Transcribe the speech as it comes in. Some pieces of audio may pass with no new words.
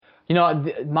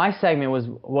My segment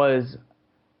was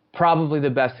probably the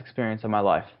best experience of my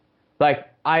life. Like,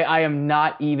 I am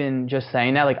not even just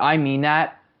saying that. Like, I mean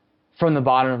that from the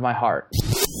bottom of my heart.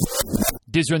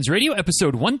 Diz Runs Radio,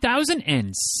 episode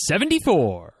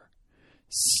 1074,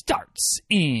 starts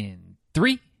in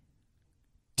 3,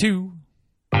 2.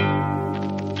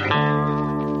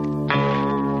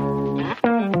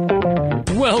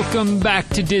 Welcome back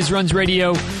to Diz Runs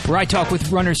Radio, where I talk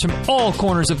with runners from all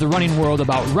corners of the running world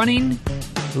about running,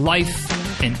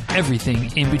 life, and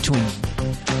everything in between.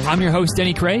 I'm your host,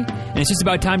 Denny Cray, and it's just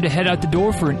about time to head out the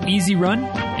door for an easy run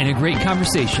and a great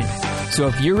conversation. So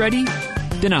if you're ready,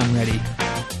 then I'm ready.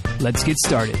 Let's get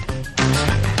started.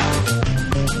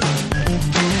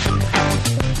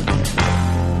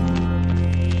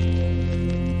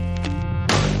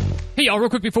 Hey, y'all, real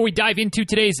quick before we dive into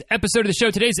today's episode of the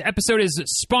show. Today's episode is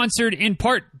sponsored in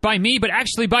part by me, but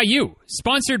actually by you.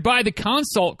 Sponsored by the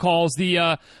consult calls,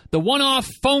 the one-off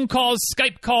phone calls,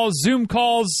 Skype calls, Zoom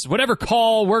calls, whatever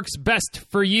call works best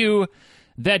for you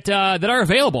that are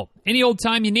available. Any old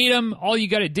time you need them, all you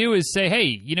got to do is say, hey,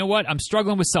 you know what? I'm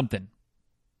struggling with something.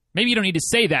 Maybe you don't need to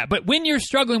say that, but when you're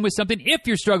struggling with something, if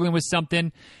you're struggling with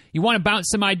something, you want to bounce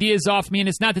some ideas off me, and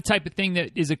it's not the type of thing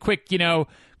that is a quick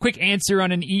answer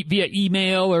on via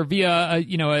email or via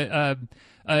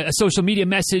a social media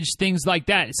message, things like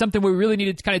that. It's something we really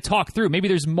need to kind of talk through. Maybe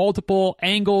there's multiple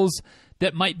angles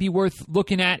that might be worth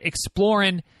looking at,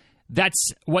 exploring.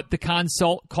 That's what the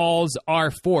consult calls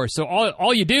are for. So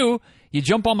all you do, you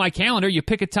jump on my calendar, you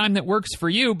pick a time that works for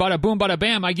you, bada boom, bada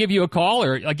bam, I give you a call,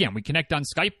 or again, we connect on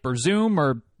Skype or Zoom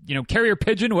or carrier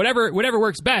pigeon, whatever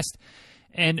works best.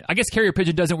 And I guess carrier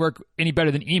pigeon doesn't work any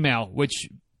better than email, which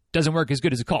doesn't work as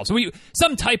good as a call. So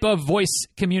some type of voice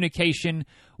communication.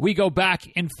 We go back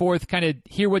and forth, kind of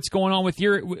hear what's going on with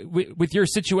your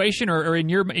situation or in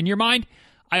your mind.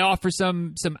 I offer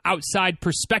some outside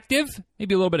perspective,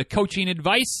 maybe a little bit of coaching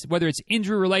advice, whether it's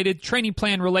injury related, training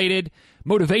plan related,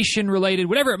 motivation related,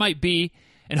 whatever it might be.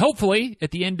 And hopefully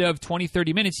at the end of 20,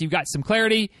 30 minutes, you've got some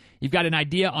clarity. You've got an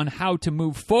idea on how to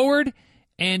move forward.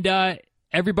 And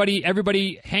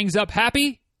everybody hangs up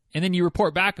happy. And then you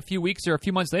report back a few weeks or a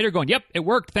few months later going, yep, it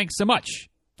worked. Thanks so much.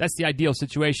 That's the ideal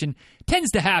situation.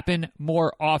 Tends to happen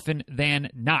more often than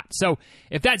not. So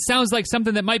if that sounds like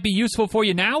something that might be useful for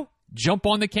you now, jump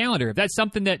on the calendar. If that's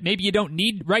something that maybe you don't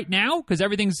need right now because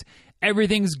everything's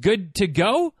good to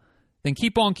go, then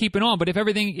keep on keeping on. But if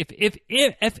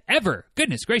ever,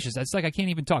 goodness gracious, that's like I can't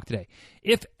even talk today.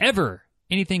 If ever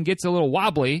anything gets a little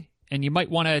wobbly and you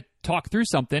might want to talk through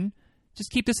something,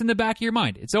 just keep this in the back of your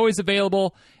mind. It's always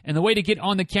available. And the way to get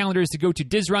on the calendar is to go to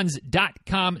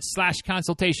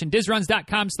dizruns.com/consultation.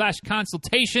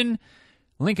 dizruns.com/consultation.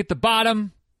 Link at the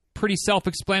bottom. Pretty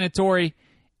self-explanatory.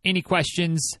 Any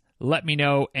questions, let me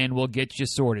know, and we'll get you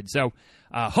sorted. So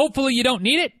hopefully you don't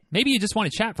need it. Maybe you just want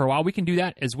to chat for a while. We can do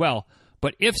that as well.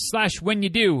 But if/when you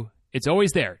do, it's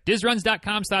always there.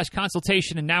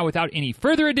 dizruns.com/consultation. And now, without any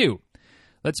further ado,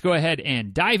 let's go ahead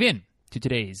and dive in to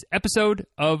today's episode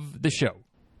of the show.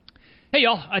 Hey,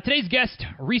 y'all. Today's guest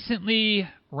recently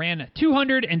ran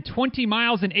 220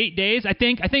 miles in 8 days. I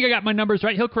think I got my numbers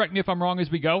right. He'll correct me if I'm wrong as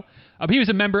we go. But he was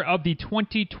a member of the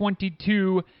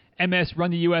 2022 MS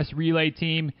Run the U.S. relay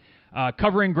team,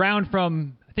 covering ground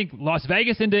from, I think, Las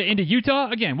Vegas into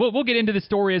Utah. Again, we'll get into the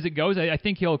story as it goes. I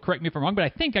think he'll correct me if I'm wrong, but I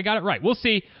think I got it right. We'll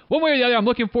see. One way or the other, I'm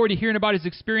looking forward to hearing about his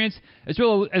experience, as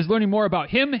well as learning more about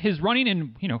him, his running,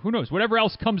 and, who knows, whatever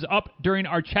else comes up during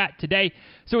our chat today.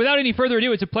 So without any further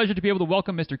ado, it's a pleasure to be able to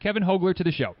welcome Mr. Kevin Hogler to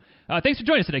the show. Thanks for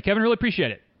joining us today, Kevin. Really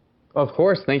appreciate it. Of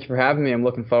course. Thank you for having me. I'm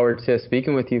looking forward to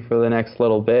speaking with you for the next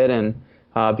little bit and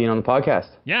being on the podcast.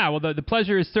 Yeah, well, the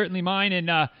pleasure is certainly mine. And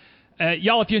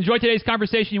y'all, if you enjoyed today's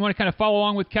conversation, you want to kind of follow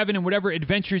along with Kevin and whatever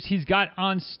adventures he's got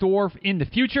on store in the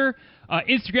future,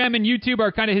 Instagram and YouTube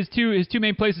are kind of his two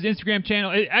main places. Instagram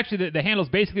channel, actually the handle's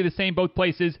basically the same both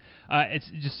places.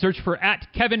 It's just search for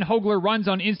 @KevinHoglerRuns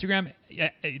on Instagram,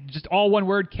 just all one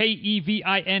word,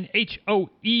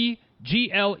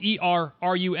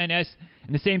 KevinHoglerRuns.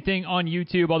 And the same thing on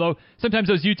YouTube, although sometimes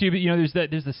those YouTube,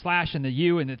 there's the slash and the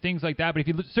U and the things like that. But if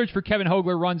you search for Kevin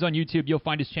Hogler Runs on YouTube, you'll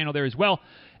find his channel there as well.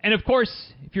 And of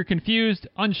course, if you're confused,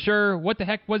 unsure, what the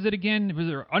heck was it again? Was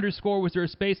there an underscore? Was there a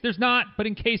space? There's not, but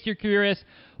in case you're curious,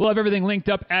 we'll have everything linked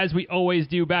up as we always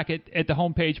do back at the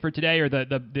homepage for today, or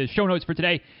the show notes for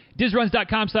today.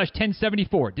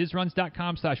 dizruns.com/1074.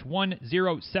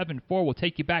 dizruns.com/1074 will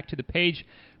take you back to the page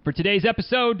for today's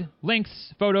episode.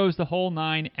 Links, photos, the whole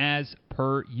nine as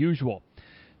per usual.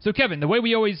 So, Kevin, the way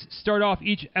we always start off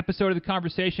each episode of the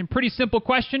conversation, pretty simple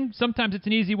question. Sometimes it's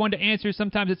an easy one to answer.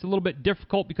 Sometimes it's a little bit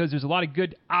difficult because there's a lot of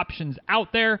good options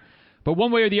out there. But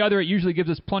one way or the other, it usually gives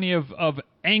us plenty of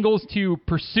angles to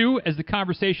pursue as the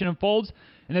conversation unfolds.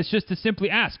 And that's just to simply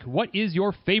ask, what is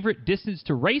your favorite distance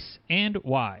to race and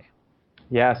why?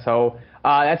 Yeah, so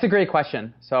that's a great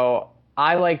question. So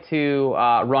I like to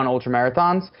run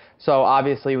ultramarathons. So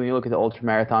obviously when you look at the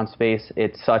ultramarathon space,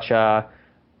 it's such a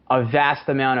vast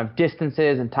amount of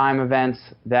distances and time events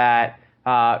that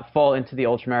fall into the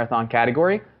ultramarathon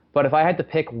category. But if I had to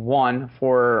pick one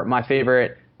for my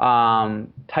favorite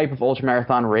type of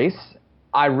ultramarathon race,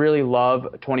 I really love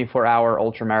 24-hour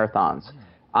ultramarathons.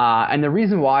 And the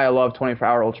reason why I love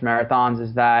 24-hour ultramarathons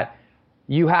is that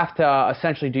you have to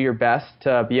essentially do your best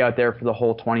to be out there for the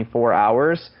whole 24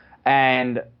 hours.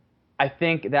 And I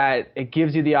think that it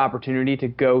gives you the opportunity to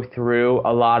go through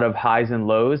a lot of highs and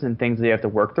lows and things that you have to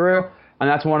work through. And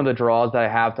that's one of the draws that I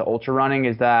have to ultra running,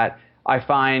 is that I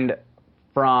find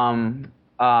from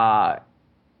not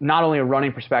only a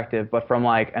running perspective, but from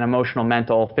like an emotional,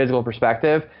 mental, physical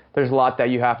perspective, there's a lot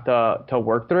that you have to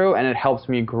work through, and it helps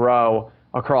me grow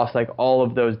across like all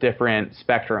of those different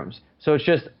spectrums. So it's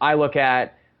just, I look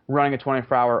at running a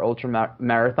 24-hour ultra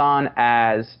marathon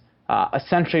as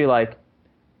essentially like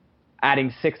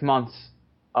adding 6 months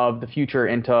of the future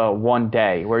into one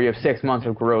day, where you have 6 months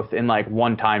of growth in like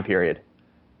one time period.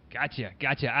 Gotcha.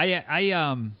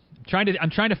 I'm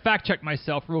trying to fact check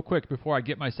myself real quick before I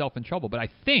get myself in trouble, but I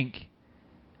think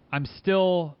I'm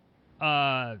still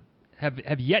have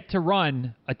yet to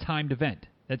run a timed event.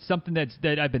 That's something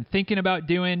that I've been thinking about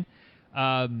doing.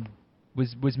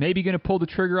 Was maybe going to pull the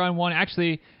trigger on one.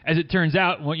 Actually, as it turns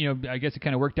out, well, I guess it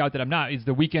kind of worked out that I'm not. It's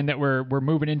the weekend that we're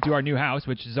moving into our new house,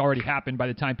 which has already happened by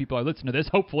the time people are listening to this.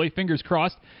 Hopefully, fingers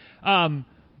crossed.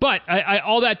 But I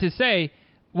all that to say,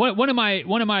 one of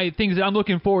my things that I'm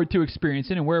looking forward to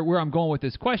experiencing, and where I'm going with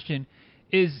this question,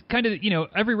 is kind of,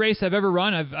 every race I've ever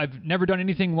run, I've never done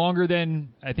anything longer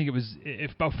than, I think it was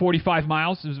about 45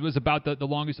 miles. It was about the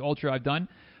longest ultra I've done.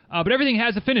 But everything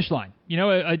has a finish line,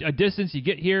 a distance. You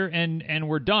get here and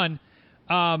we're done.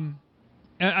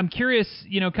 I'm curious,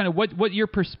 kind of what your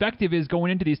perspective is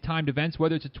going into these timed events,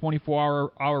 whether it's a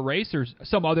 24-hour race or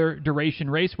some other duration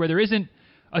race where there isn't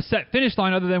a set finish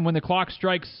line other than when the clock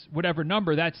strikes whatever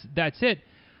number, that's it.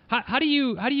 How do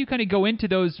you kind of go into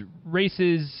those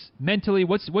races mentally?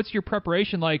 What's your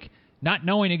preparation like, not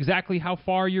knowing exactly how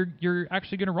far you're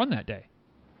actually going to run that day?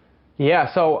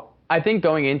 Yeah, so I think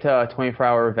going into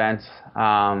 24-hour events,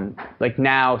 like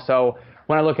now, so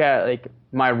when I look at like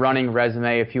my running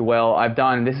resume, if you will, I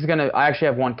actually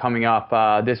have one coming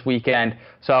up this weekend.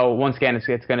 So once again,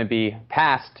 it's going to be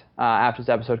past after this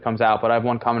episode comes out, but I have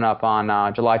one coming up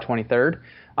on July 23rd.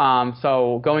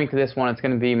 So going to this one, it's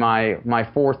going to be my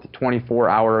fourth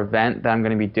 24-hour event that I'm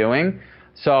going to be doing.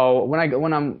 So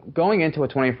when I'm going into a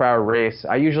 24-hour race,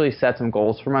 I usually set some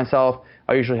goals for myself.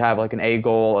 I usually have like an A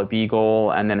goal, a B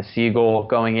goal, and then a C goal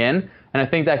going in. And I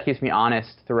think that keeps me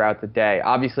honest throughout the day.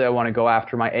 Obviously, I want to go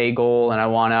after my A goal, and I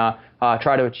want to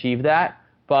try to achieve that.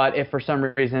 But if for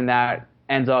some reason that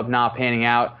ends up not panning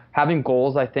out, having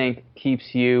goals, I think,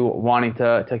 keeps you wanting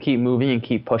to keep moving and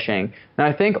keep pushing. And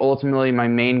I think ultimately my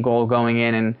main goal going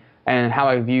in and how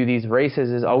I view these races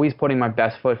is always putting my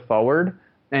best foot forward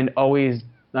and always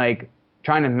like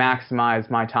trying to maximize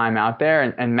my time out there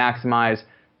and maximize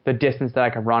the distance that I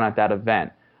can run at that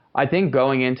event. I think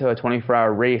going into a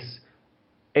 24-hour race,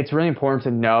 it's really important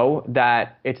to know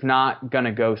that it's not going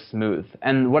to go smooth.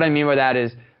 And what I mean by that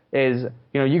is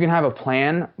you can have a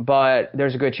plan, but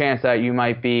there's a good chance that you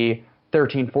might be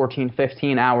 13, 14,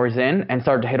 15 hours in and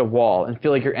start to hit a wall and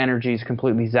feel like your energy is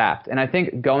completely zapped. And I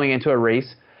think going into a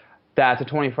race that's a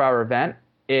 24-hour event,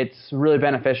 it's really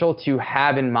beneficial to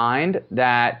have in mind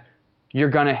that you're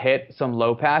going to hit some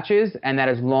low patches, and that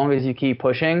as long as you keep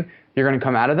pushing, you're going to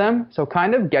come out of them. So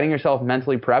kind of getting yourself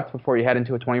mentally prepped before you head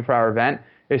into a 24-hour event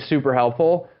is super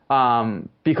helpful,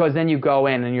 because then you go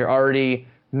in and you're already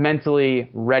mentally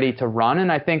ready to run. And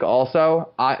I think also,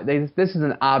 this is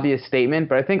an obvious statement,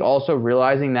 but I think also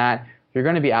realizing that you're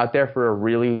going to be out there for a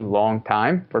really long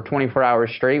time, for 24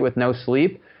 hours straight with no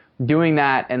sleep, doing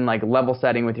that and like level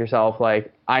setting with yourself,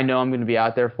 like, I know I'm going to be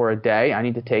out there for a day. I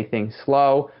need to take things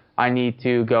slow. I need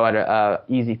to go at a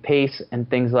easy pace and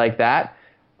things like that.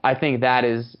 I think that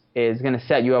is going to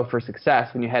set you up for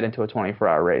success when you head into a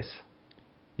 24-hour race.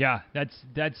 Yeah, that's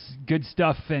good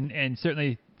stuff, and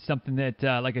certainly something that,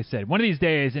 like I said, one of these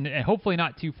days, and hopefully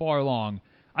not too far along.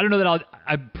 I don't know that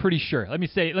I'm pretty sure. Let me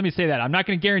say that. I'm not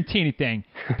going to guarantee anything.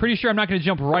 I'm pretty sure I'm not going to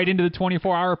jump right into the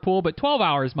 24-hour pool, but 12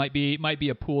 hours might be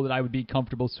a pool that I would be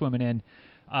comfortable swimming in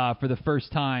for the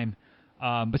first time.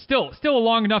 But still a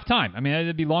long enough time. I mean,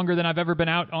 it'd be longer than I've ever been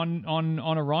out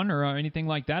on a run or anything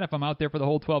like that if I'm out there for the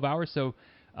whole 12 hours. So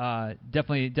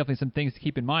definitely some things to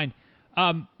keep in mind.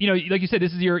 Like you said,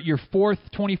 this is your fourth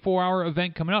 24-hour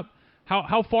event coming up.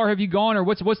 How far have you gone, or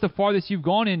what's the farthest you've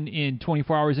gone in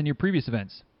 24 hours in your previous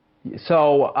events?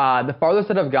 So the farthest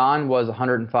that I've gone was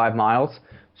 105 miles.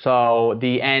 So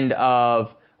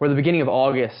the beginning of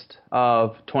August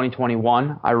of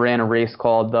 2021, I ran a race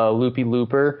called the Loopy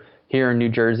Looper here in New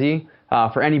Jersey.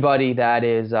 For anybody that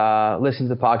is listening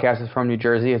to the podcast is from New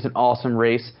Jersey, it's an awesome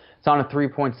race. It's on a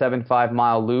 3.75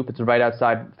 mile loop. It's right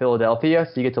outside Philadelphia,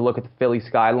 so you get to look at the Philly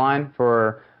skyline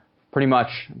for pretty much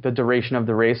the duration of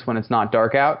the race when it's not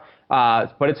dark out.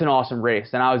 But it's an awesome race,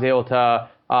 and I was able to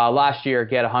last year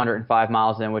get 105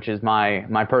 miles in, which is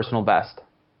my personal best.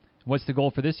 What's the goal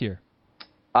for this year?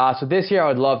 So this year I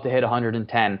would love to hit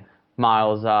 110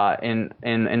 miles in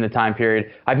the time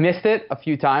period. I've missed it a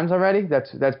few times already.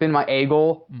 That's been my A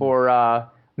goal for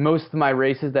most of my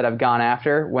races that I've gone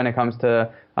after when it comes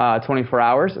to 24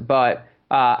 hours. But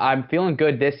I'm feeling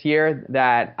good this year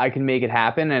that I can make it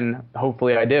happen, and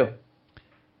hopefully I do.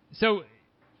 So,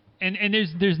 and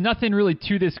there's nothing really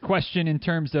to this question in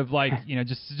terms of like,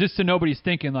 just so nobody's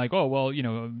thinking like, oh, well,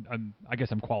 I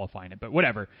guess I'm qualifying it, but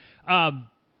whatever.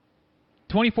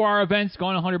 24-hour events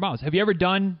going 100 miles. Have you ever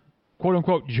done, quote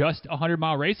unquote, just a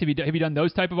 100-mile race? Have you done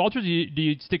those type of ultras, or do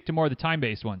you stick to more of the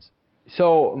time-based ones?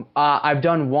 So I've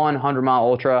done one 100-mile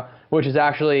ultra, which is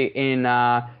actually in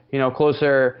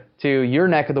closer to your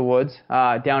neck of the woods,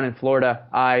 down in Florida.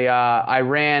 I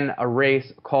ran a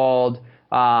race called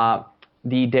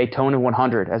the Daytona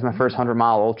 100 as my first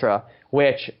 100-mile ultra,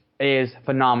 which is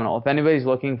phenomenal. If anybody's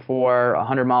looking for a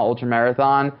 100-mile ultra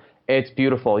marathon, it's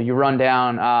beautiful. You run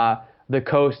down the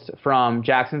coast from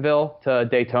Jacksonville to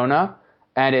Daytona,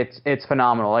 and it's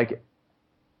phenomenal. Like,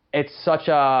 it's such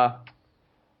a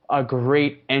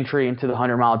great entry into the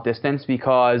 100-mile distance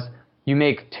because you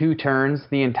make 2 turns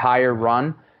the entire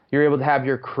run. You're able to have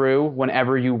your crew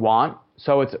whenever you want,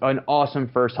 so it's an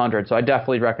awesome first 100. So I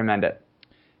definitely recommend it.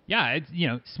 Yeah,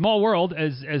 it's small world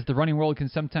as the running world can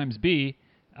sometimes be.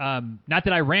 Not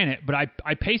that I ran it, but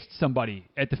I paced somebody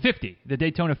at the 50, the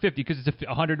Daytona 50, because it's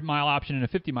a 100-mile option and a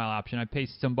 50-mile option. I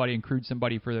paced somebody and crewed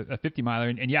somebody for a 50-miler,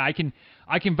 and yeah, I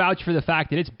can vouch for the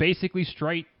fact that it's basically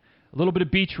straight, a little bit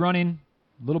of beach running,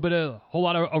 a whole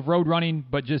lot of road running,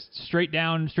 but just straight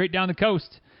down the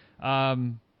coast.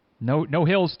 No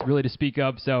hills really to speak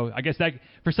of. So I guess that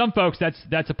for some folks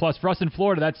that's a plus. For us in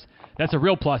Florida, that's a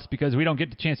real plus because we don't get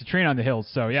the chance to train on the hills.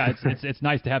 So yeah, it's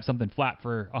nice to have something flat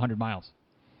for 100 miles.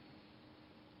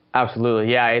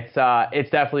 Absolutely, yeah. It's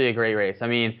definitely a great race. I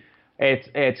mean,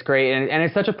 it's great, and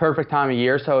it's such a perfect time of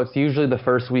year. So it's usually the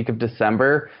first week of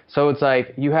December. So it's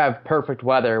like you have perfect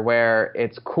weather where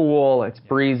it's cool, it's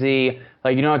breezy.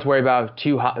 Like you don't have to worry about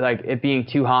too hot, like it being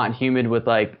too hot and humid with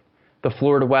like the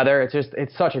Florida weather.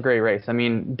 It's such a great race. I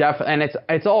mean, and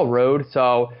it's all road.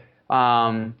 So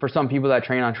for some people that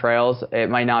train on trails, it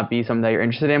might not be something that you're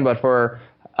interested in. But for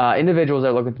individuals that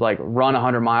are looking to like run a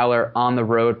 100-miler on the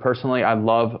road, personally, I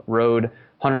love road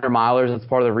 100-milers. That's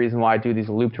part of the reason why I do these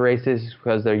looped races,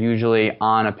 because they're usually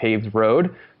on a paved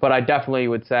road. But I definitely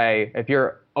would say if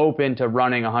you're open to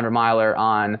running a 100-miler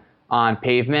on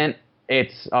pavement,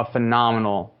 it's a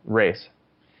phenomenal race.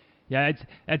 Yeah,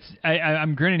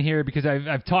 I'm grinning here because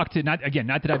I've talked to, not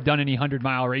that I've done any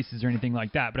 100-mile races or anything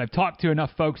like that, but I've talked to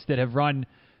enough folks that have run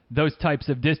those types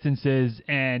of distances,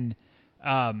 and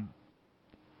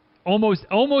almost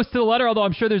to the letter, although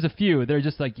I'm sure there's a few, they're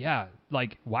just like, yeah,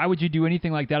 like, why would you do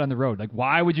anything like that on the road? Like,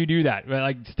 why would you do that?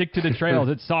 Like, stick to the trails.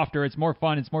 It's softer. It's more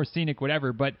fun. It's more scenic,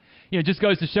 whatever. But, it just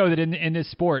goes to show that in this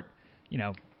sport,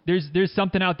 there's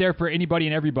something out there for anybody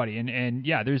and everybody. And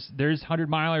yeah, there's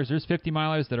 100-milers, there's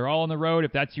 50-milers that are all on the road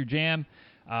if that's your jam.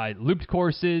 Looped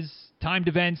courses, timed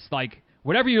events, like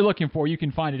whatever you're looking for, you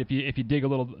can find it if you dig a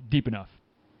little deep enough.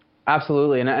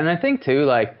 Absolutely. And I think too,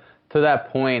 like to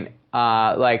that point,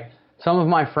 like some of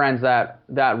my friends that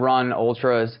run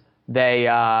ultras,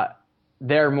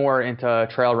 they're more into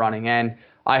trail running, and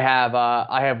I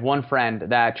have one friend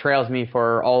that trails me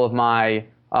for all of my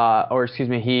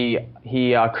he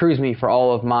crews me for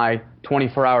all of my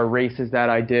 24-hour races that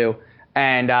I do,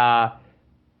 and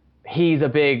he's a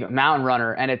big mountain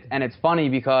runner, and it's funny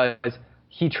because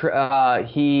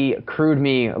he crewed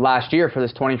me last year for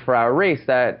this 24-hour race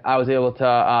that I was able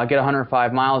to get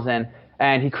 105 miles in,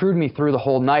 and he crewed me through the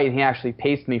whole night, and he actually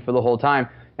paced me for the whole time.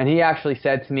 And he actually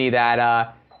said to me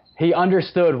that he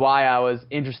understood why I was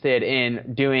interested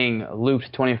in doing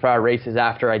looped 24-hour races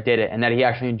after I did it, and that he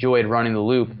actually enjoyed running the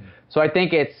loop. So I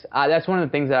think that's one of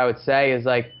the things that I would say is,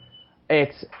 like,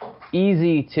 it's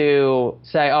easy to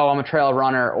say, oh, I'm a trail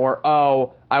runner, or,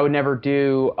 oh, I would never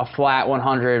do a flat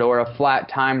 100 or a flat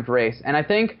timed race. And I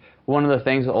think one of the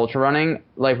things with ultra running,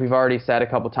 like we've already said a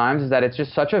couple times, is that it's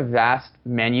just such a vast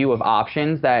menu of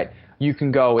options that you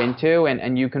can go into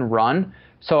and you can run.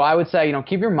 So I would say,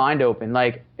 keep your mind open.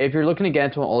 Like, if you're looking to get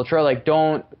into an ultra, like,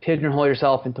 don't pigeonhole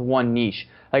yourself into one niche.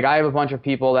 Like, I have a bunch of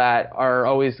people that are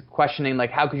always questioning, like,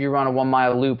 how could you run a 1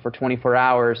 mile loop for 24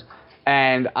 hours?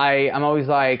 And I'm always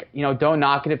like, don't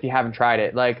knock it if you haven't tried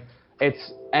it. Like, it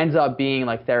ends up being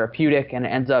like therapeutic, and it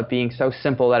ends up being so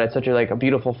simple that it's such a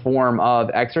beautiful form of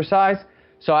exercise.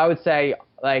 So I would say,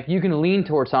 like, you can lean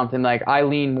towards something. Like, I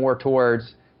lean more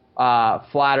towards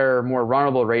flatter, more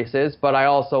runnable races, but I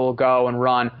also will go and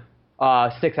run a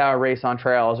 6-hour race on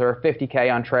trails, or a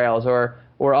 50K on trails,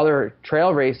 or other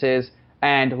trail races,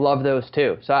 and love those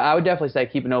too. So I would definitely say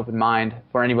keep an open mind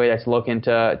for anybody that's looking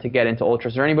to get into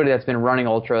ultras, or anybody that's been running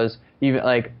ultras, even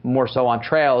like more so on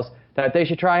trails, that they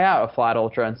should try out a flat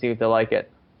ultra and see if they like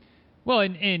it. Well,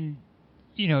 and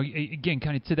again,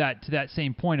 kind of to that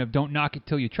same point of don't knock it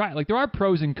till you try it. Like, there are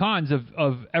pros and cons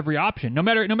of every option. No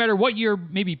matter what your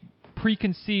maybe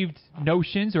preconceived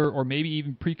notions or maybe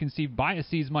even preconceived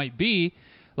biases might be,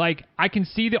 like, I can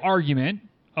see the argument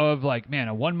of, like, man,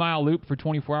 a 1 mile loop for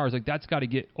 24 hours, like, that's got to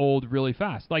get old really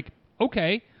fast. Like,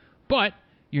 okay, but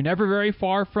you're never very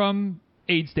far from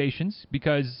aid stations,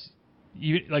 because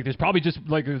there's probably just,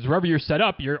 like, wherever you're set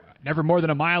up, you're never more than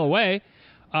a mile away.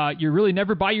 You're really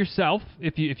never by yourself.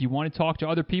 If you want to talk to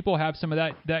other people, have some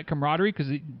of that camaraderie, because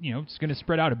it's going to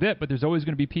spread out a bit, but there's always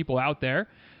going to be people out there.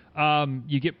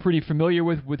 You get pretty familiar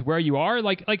with where you are.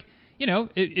 Like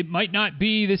it might not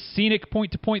be this scenic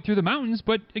point to point through the mountains,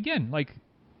 but again, like,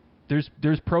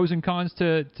 there's pros and cons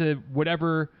to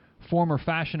whatever form or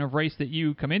fashion of race that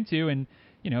you come into, and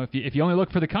if you only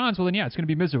look for the cons, well, then yeah, it's going to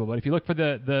be miserable. But if you look for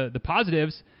the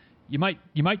positives, you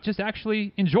might just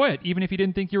actually enjoy it, even if you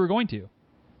didn't think you were going to.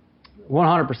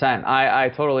 100%. I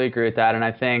totally agree with that, and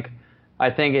I think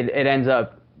it ends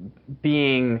up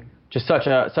being just such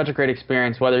a great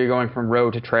experience, whether you're going from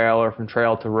road to trail or from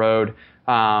trail to road.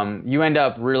 You end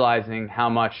up realizing how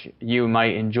much you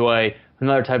might enjoy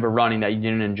another type of running that you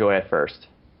didn't enjoy at first.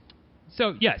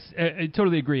 So yes, I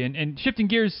totally agree. And shifting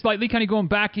gears slightly, kind of going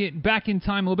back in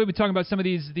time a little bit, we're talking about some of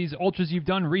these ultras you've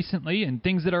done recently and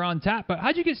things that are on tap. But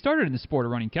how'd you get started in the sport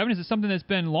of running, Kevin? Is it something that's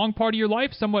been a long part of your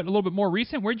life, somewhat a little bit more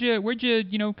recent? Where'd you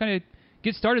kind of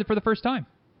get started for the first time?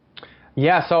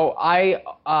 Yeah, so I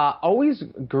always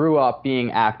grew up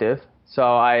being active. So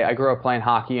I grew up playing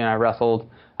hockey, and I wrestled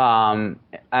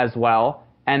as well.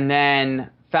 And then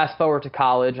fast forward to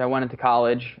college, I went into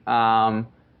college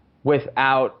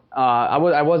without I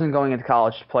wasn't going into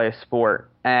college to play a sport.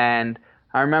 And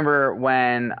I remember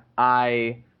when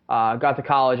I got to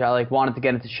college, I wanted to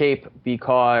get into shape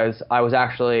because I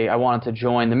wanted to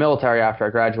join the military after I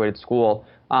graduated school.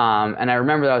 And I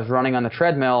remember that I was running on the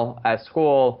treadmill at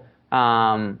school,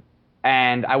 and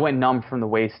I went numb from the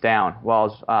waist down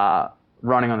while I was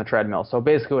running on the treadmill. So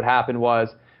basically what happened was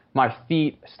my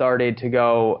feet started to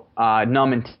go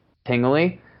numb and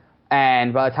tingly.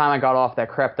 And by the time I got off, that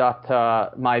crept up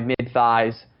to my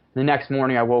mid-thighs. The next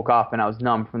morning, I woke up and I was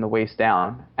numb from the waist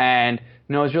down. And,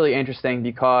 it was really interesting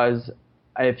because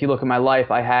if you look at my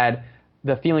life, I had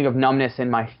the feeling of numbness in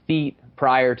my feet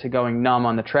prior to going numb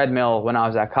on the treadmill when I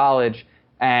was at college.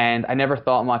 And I never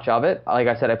thought much of it. Like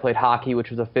I said, I played hockey, which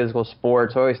was a physical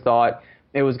sport. So I always thought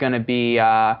it was going to be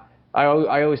I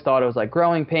always thought it was like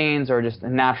growing pains or just a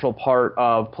natural part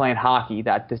of playing hockey,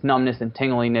 that this numbness and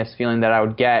tingliness feeling that I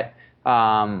would get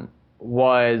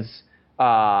was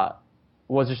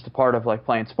just a part of like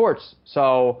playing sports.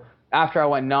 So after I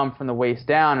went numb from the waist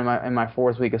down in my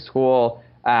fourth week of school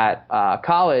at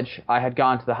college, I had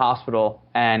gone to the hospital,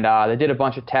 and they did a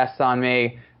bunch of tests on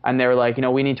me, and they were like,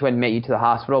 we need to admit you to the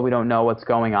hospital. We don't know what's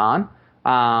going on.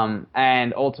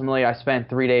 And ultimately, I spent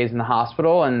 3 days in the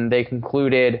hospital, and they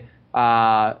concluded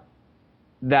that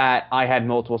I had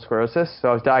multiple sclerosis. So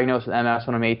I was diagnosed with MS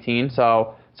when I'm 18.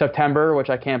 So September, which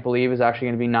I can't believe is actually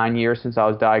going to be 9 years since I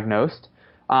was diagnosed.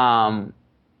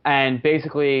 And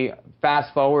basically,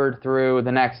 fast forward through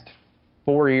the next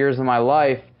 4 years of my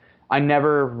life, I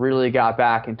never really got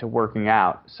back into working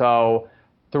out. So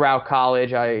throughout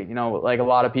college, like a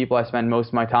lot of people, I spent most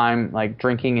of my time like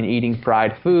drinking and eating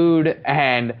fried food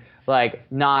and like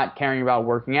not caring about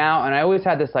working out. And I always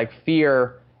had this like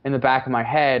fear in the back of my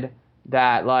head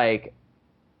that like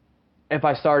if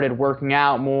I started working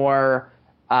out more,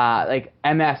 like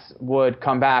MS would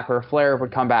come back or a flare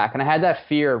would come back. And I had that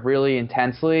fear really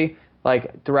intensely,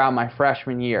 like throughout my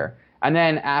freshman year. And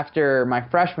then after my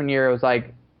freshman year, it was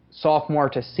like sophomore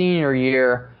to senior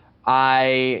year,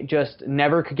 I just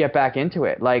never could get back into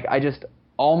it. Like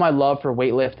all my love for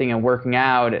weightlifting and working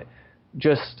out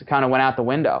just kind of went out the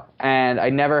window. And I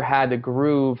never had the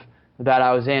groove that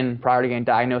I was in prior to getting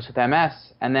diagnosed with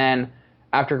MS. And then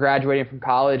after graduating from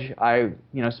college, I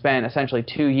spent essentially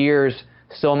 2 years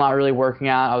still not really working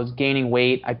out. I was gaining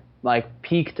weight. I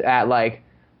peaked at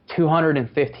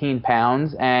 215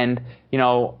 pounds. And,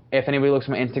 if anybody looks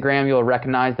at my Instagram, you'll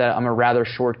recognize that I'm a rather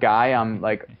short guy. I'm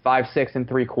 5'6" and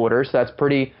 3/4. So that's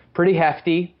pretty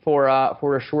hefty for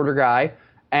a shorter guy.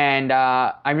 And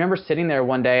I remember sitting there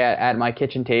one day at my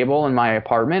kitchen table in my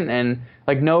apartment, and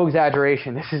no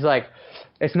exaggeration, this is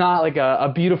it's not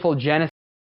a beautiful genesis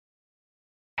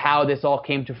how this all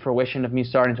came to fruition of me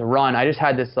starting to run. I just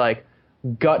had this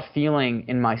gut feeling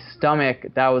in my stomach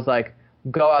that was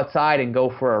go outside and go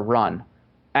for a run.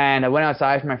 And I went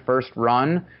outside for my first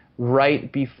run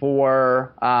right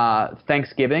before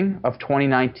Thanksgiving of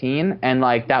 2019, and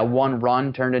that one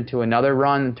run turned into another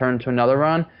run,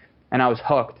 and I was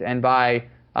hooked. And by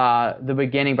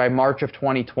by March of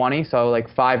 2020, so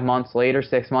 5 months later,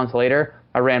 6 months later,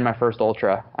 I ran my first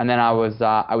ultra, and then I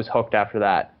was hooked after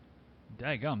that.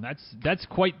 Daggum, that's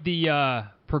quite the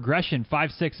progression.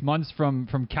 5-6 months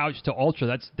from couch to ultra.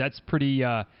 That's pretty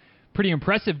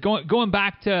impressive. Going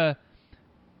back to,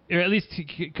 or at least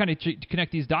to kind of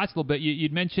connect these dots a little bit,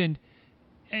 you'd mentioned,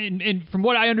 and from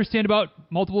what I understand about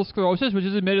multiple sclerosis, which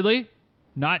is admittedly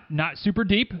not super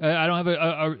deep. I don't have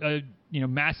a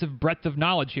massive breadth of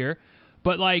knowledge here,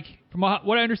 but from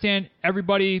what I understand,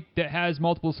 everybody that has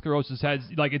multiple sclerosis has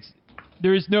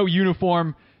there is no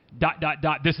uniform ...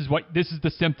 This is the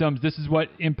symptoms. This is what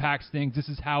impacts things. This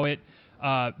is how it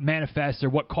manifests, or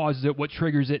what causes it, what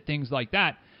triggers it, things like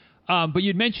that. But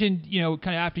you'd mentioned,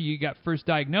 kind of after you got first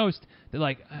diagnosed, that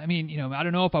I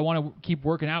don't know if I want to keep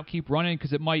working out, keep running,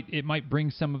 because it might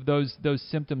bring some of those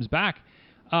symptoms back.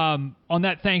 On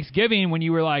that Thanksgiving, when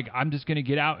you were I'm just going to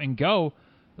get out and go,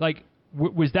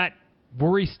 was that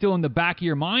worry still in the back of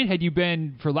your mind? Had you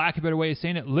been, for lack of a better way of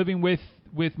saying it, living with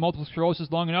multiple sclerosis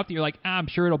long enough that you're I'm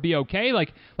sure it'll be okay?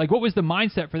 What was the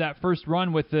mindset for that first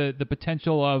run with the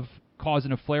potential of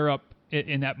causing a flare-up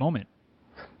in that moment?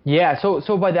 Yeah,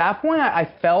 so by that point, I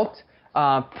felt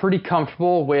pretty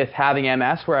comfortable with having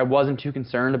MS, where I wasn't too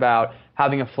concerned about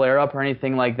having a flare-up or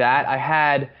anything like that. I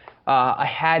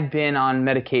had been on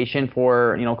medication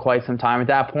for quite some time at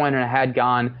that point, and I had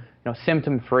gone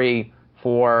symptom-free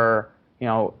for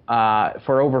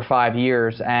over 5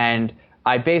 years, and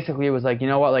I basically was I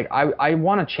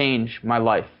want to change my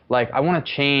life. I want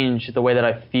to change the way that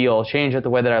I feel, change the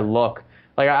way that I look.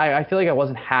 I feel I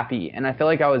wasn't happy, and I feel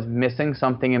I was missing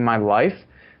something in my life.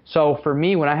 So for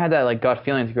me, when I had that gut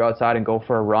feeling to go outside and go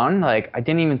for a run, I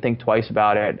didn't even think twice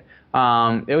about it.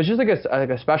 It was just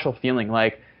a special feeling.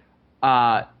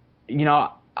 I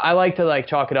like to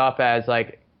chalk it up as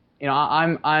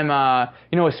I'm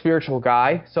a spiritual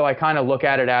guy, so I kind of look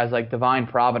at it as divine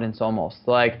providence almost,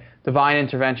 divine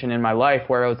intervention in my life,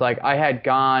 where it was I had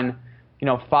gone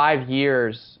 5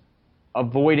 years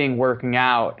avoiding working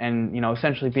out and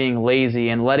essentially being lazy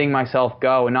and letting myself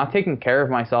go and not taking care of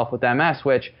myself with MS,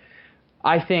 which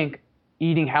I think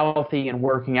eating healthy and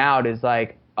working out is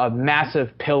a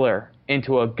massive pillar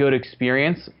into a good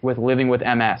experience with living with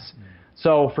MS.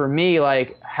 So for me,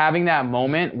 having that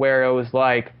moment where it was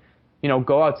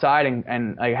go outside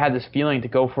and I had this feeling to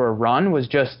go for a run was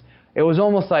just, it was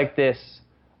almost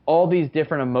all these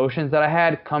different emotions that I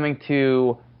had coming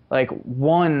to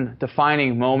one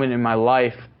defining moment in my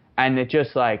life, and it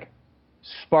just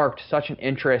sparked such an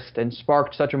interest and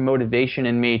sparked such a motivation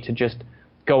in me to just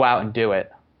go out and do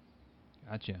it.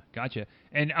 Gotcha.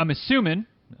 And I'm assuming,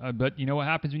 but you know what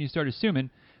happens when you start assuming,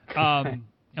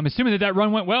 I'm assuming that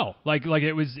run went well.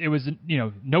 It was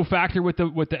no factor with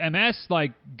the MS,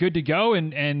 good to go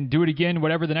and do it again,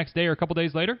 whatever, the next day or a couple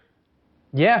days later.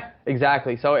 Yeah,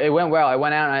 exactly. So it went well. I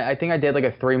went out and I think I did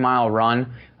a 3-mile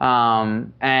run,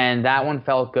 and that one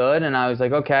felt good. And I was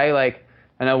okay,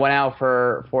 and I went out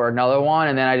for another one,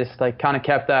 and then I just kind of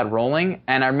kept that rolling.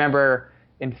 And I remember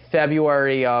in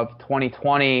February of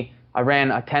 2020, I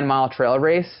ran a 10-mile trail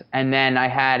race, and then I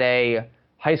had a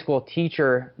high school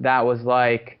teacher that was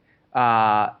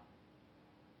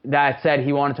that said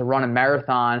he wanted to run a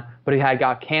marathon, but he had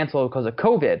got canceled because of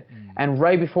COVID. And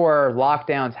right before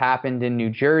lockdowns happened in New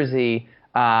Jersey,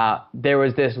 there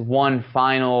was this one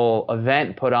final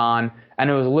event put on, and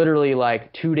it was literally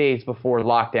 2 days before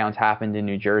lockdowns happened in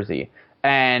New Jersey.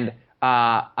 And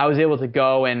I was able to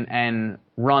go and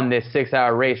run this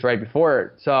 6-hour race right before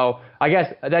it. So I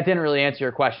guess that didn't really answer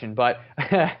your question, but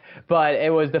but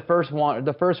it was the first one.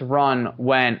 The first run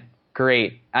went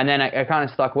great, and then I kind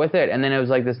of stuck with it, and then it was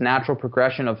this natural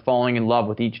progression of falling in love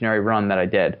with each and every run that I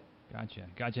did.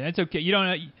 Gotcha. It's okay. You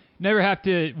don't never have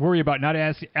to worry about not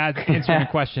answering a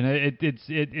question.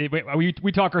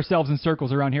 We talk ourselves in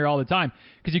circles around here all the time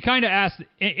because you kind of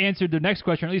answered the next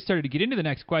question, or at least started to get into the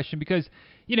next question because,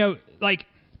 like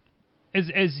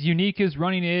as unique as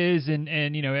running is, and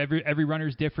every runner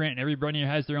is different, and every runner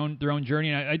has their own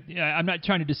journey. And I'm not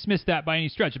trying to dismiss that by any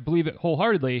stretch. I believe it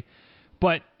wholeheartedly,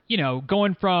 but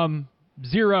going from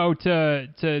 0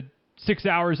 to 6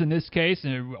 hours in this case,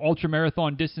 an ultra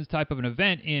marathon distance type of an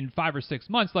event in 5 or 6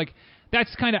 months, like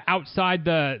that's kind of outside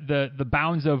the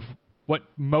bounds of what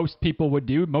most people would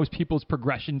do, most people's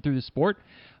progression through the sport.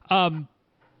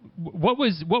 What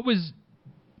was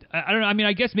I don't know. I mean,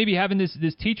 I guess maybe having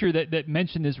this teacher that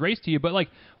mentioned this race to you, but like,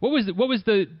 what was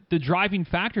the driving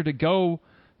factor to go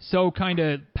so kind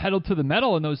of pedal to the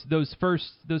metal in those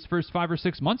first 5 or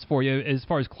 6 months for you as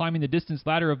far as climbing the distance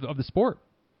ladder of the sport?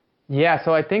 Yeah.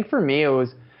 So I think for me, it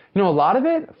was, a lot of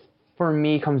it for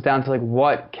me comes down to like,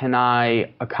 what can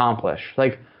I accomplish?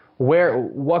 Like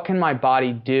what can my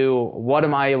body do? What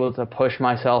am I able to push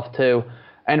myself to?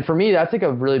 And for me, that's like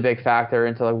a really big factor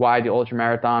into like why I do ultra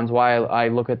marathons, why I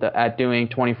look at doing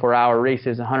 24-hour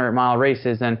races, 100-mile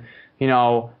races, and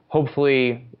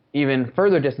hopefully even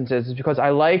further distances, is because I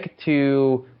like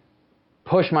to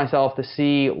push myself to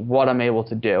see what I'm able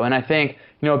to do. And I think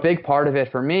a big part of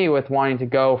it for me with wanting to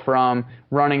go from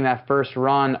running that first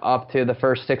run up to the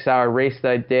first 6-hour race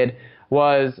that I did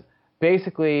was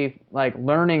basically like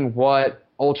learning what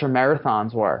ultra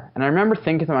marathons were. And I remember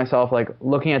thinking to myself, like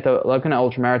looking at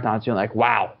ultra marathons, being like,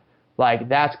 wow, like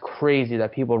that's crazy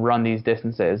that people run these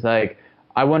distances. Like,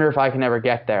 I wonder if I can ever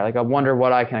get there. Like, I wonder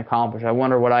what I can accomplish. I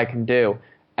wonder what I can do.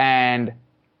 And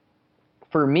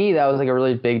for me, that was like a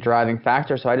really big driving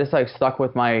factor. So I just like stuck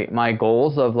with my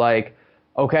goals of like,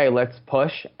 okay, let's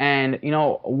push. And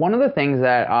one of the things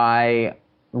that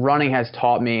running has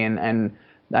taught me, and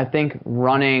I think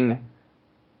running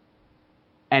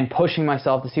and pushing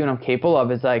myself to see what I'm capable of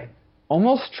is like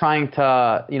almost trying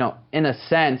to, in a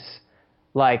sense,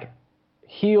 like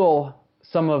heal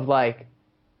some of like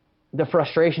the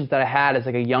frustrations that I had as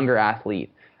like a younger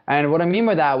athlete. And what I mean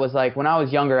by that was like when I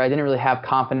was younger, I didn't really have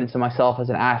confidence in myself as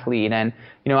an athlete. And,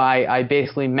 I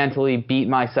basically mentally beat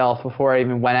myself before I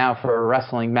even went out for a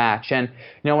wrestling match. And,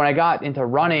 when I got into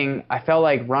running, I felt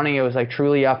like running, it was like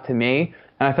truly up to me.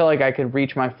 And I felt like I could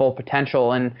reach my full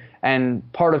potential.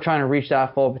 And part of trying to reach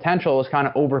that full potential was kind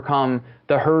of overcome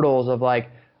the hurdles of like,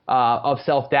 of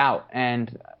self-doubt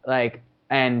and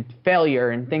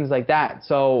failure and things like that.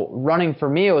 So running for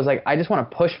me, it was like, I just want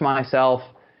to push myself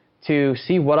to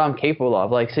see what I'm capable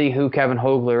of, like see who Kevin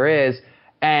Hogler is.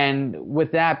 And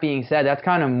with that being said, that's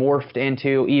kind of morphed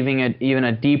into even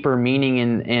a deeper meaning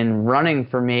in running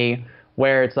for me,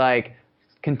 where it's like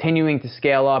continuing to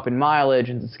scale up in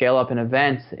mileage and to scale up in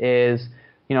events is,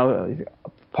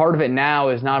 part of it now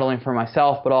is not only for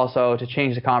myself, but also to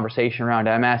change the conversation around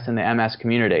MS and the MS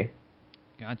community.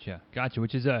 Gotcha.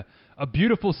 Which is a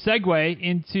beautiful segue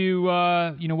into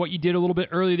what you did a little bit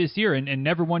earlier this year, and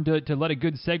never one to let a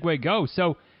good segue go.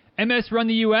 So MS Run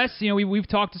the US, we've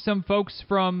talked to some folks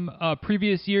from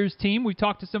previous year's team. We've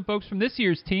talked to some folks from this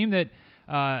year's team that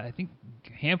I think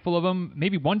a handful of them,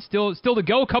 maybe one still to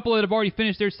go. A couple that have already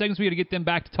finished their segments. We got to get them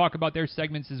back to talk about their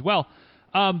segments as well.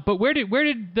 But where did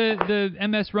the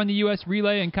MS Run the US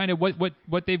relay and kind of what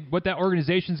that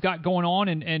organization's got going on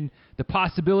and the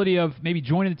possibility of maybe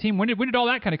joining the team? When did all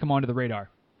that kind of come onto the radar?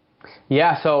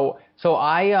 Yeah, so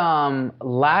I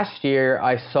last year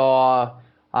I saw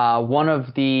one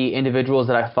of the individuals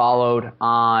that I followed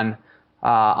on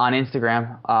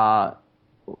Instagram,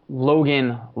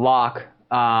 Logan Locke,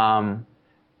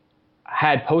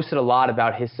 had posted a lot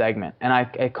about his segment, and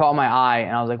it caught my eye,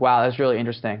 and I was like, wow, that's really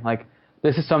interesting. Like,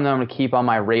 this is something I'm going to keep on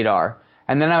my radar.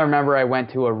 And then I remember I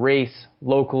went to a race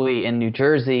locally in New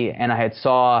Jersey, and I had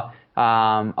saw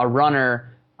a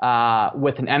runner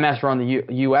with an MS Run the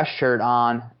US shirt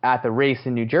on at the race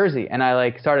in New Jersey. And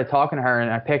I started talking to her,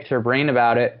 and I picked her brain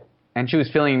about it, and she was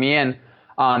filling me in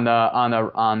on the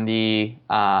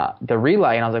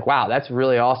relay, and I was like, wow, that's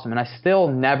really awesome. And I still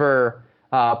never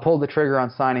pulled the trigger on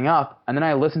signing up. And then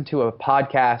I listened to a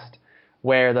podcast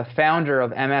where the founder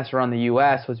of MS Run the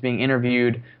US was being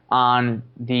interviewed on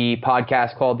the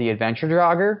podcast called The Adventure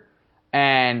Jogger.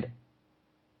 And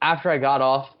after I got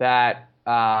off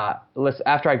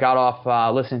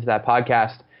listening to that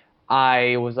podcast,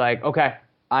 I was like, okay,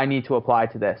 I need to apply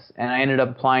to this. And I ended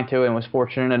up applying to it and was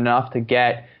fortunate enough to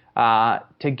get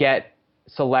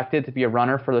selected to be a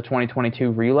runner for the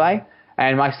 2022 relay.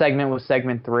 And my segment was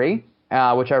segment 3,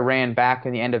 which I ran back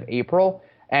in the end of April.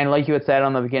 And like you had said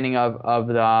on the beginning of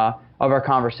our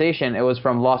conversation, it was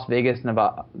from Las Vegas,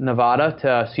 Nevada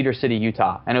to Cedar City,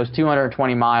 Utah, and it was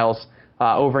 220 miles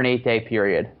over an 8-day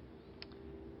period.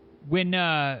 When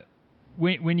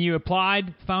you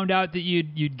applied, found out that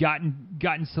you'd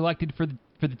gotten selected for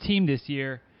the team this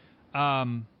year,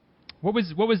 what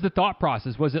was the thought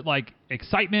process? Was it like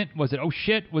excitement? Was it oh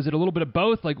shit? Was it a little bit of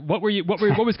both? Like what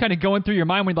was kind of going through your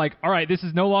mind when like, all right, this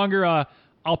is no longer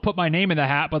I'll put my name in the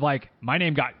hat, but like my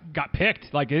name got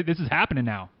picked. Like this is happening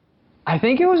now. I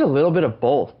think it was a little bit of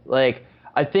both. Like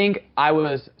I think I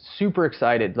was super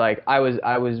excited. Like I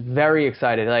was very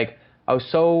excited. Like I was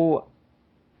so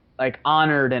like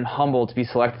honored and humbled to be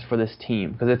selected for this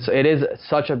team because it is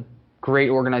such a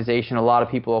great organization. A lot of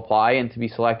people apply, and to be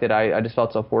selected, I just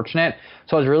felt so fortunate.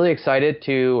 So I was really excited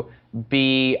to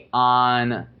be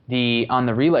on the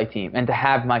relay team and to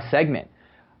have my segment.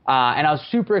 And I was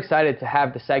super excited to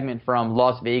have the segment from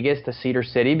Las Vegas to Cedar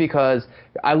City because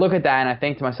I look at that and I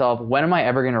think to myself, when am I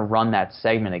ever going to run that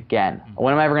segment again?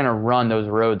 When am I ever going to run those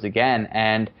roads again?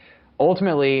 And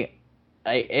ultimately,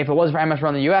 if it wasn't for MS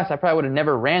Run the US, I probably would have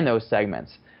never ran those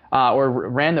segments or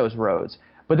ran those roads.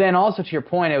 But then also to your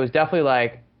point, it was definitely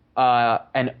like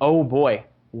an oh boy,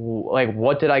 like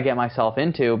what did I get myself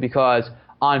into? Because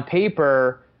on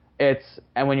paper,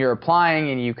 and when you're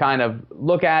applying and you kind of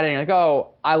look at it and you're like, oh,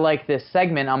 I like this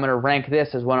segment, I'm going to rank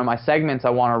this as one of my segments I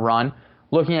want to run.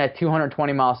 Looking at a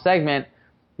 220-mile segment,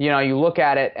 you look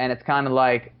at it and it's kind of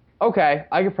like, okay,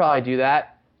 I could probably do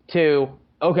that. To,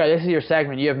 okay, this is your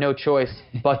segment, you have no choice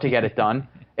but to get it done.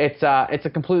 It's a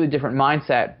completely different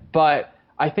mindset. But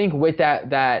I think with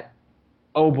that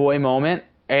oh boy moment,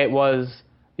 it was,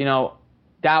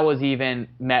 that was even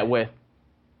met with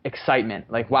excitement.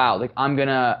 Like, wow, like I'm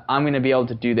gonna be able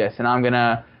to do this, and I'm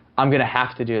gonna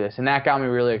have to do this, and that got me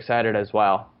really excited as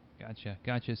well. Gotcha.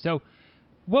 So,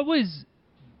 what was,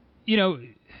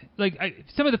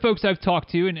 some of the folks I've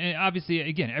talked to, and obviously,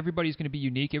 again, everybody's going to be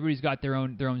unique. Everybody's got their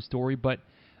own story, but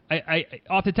I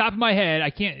off the top of my head,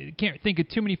 I can't think of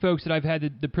too many folks that I've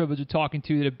had the privilege of talking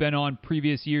to that have been on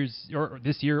previous years or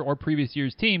this year or previous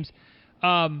years' teams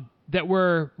that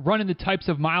were running the types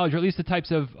of mileage, or at least the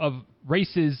types of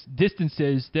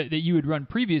distances that you had run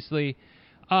previously.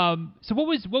 So what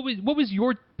was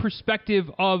your perspective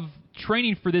of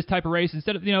training for this type of race?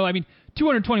 Instead of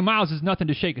 220 miles is nothing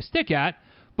to shake a stick at,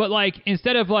 but like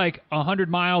instead of like 100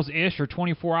 miles ish or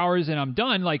 24 hours and I'm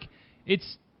done, like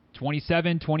it's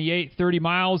 27, 28, 30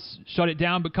 miles, shut it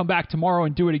down, but come back tomorrow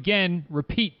and do it again,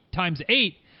 repeat times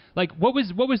 8. Like what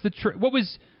was kind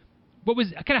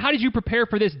of, how did you prepare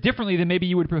for this differently than maybe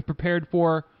you would have prepared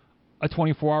for a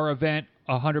 24-hour event,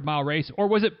 a 100-mile race, or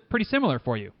was it pretty similar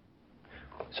for you?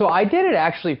 So I did it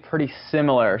actually pretty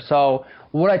similar. So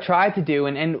what I tried to do,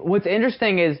 and what's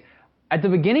interesting is at the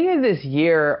beginning of this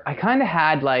year, I kind of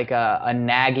had like a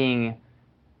nagging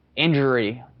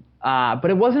injury, but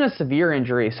it wasn't a severe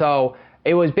injury. So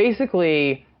it was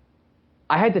basically,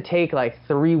 I had to take like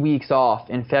 3 weeks off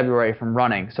in February from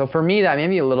running. So for me, that made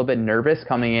me a little bit nervous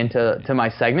coming into my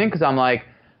segment because I'm like,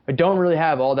 I don't really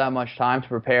have all that much time to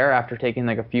prepare after taking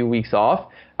like a few weeks off.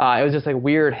 It was just like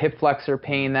weird hip flexor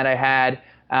pain that I had.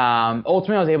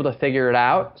 Ultimately, I was able to figure it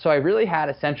out. So I really had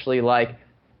essentially like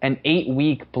an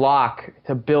 8-week block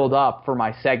to build up for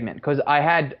my segment because I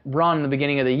had run in the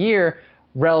beginning of the year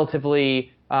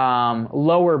relatively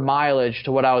lower mileage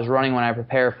to what I was running when I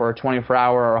prepared for a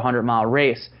 24-hour or 100-mile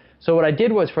race. So what I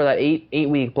did was for that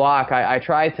 8-week block, I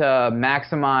tried to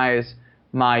maximize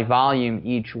my volume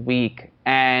each week.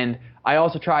 And I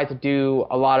also tried to do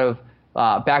a lot of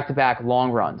back-to-back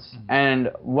long runs.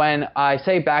 And when I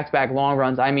say back-to-back long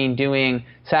runs, I mean doing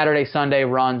Saturday, Sunday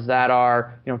runs that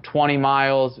are 20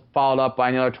 miles followed up by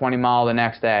another 20 mile the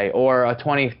next day, or a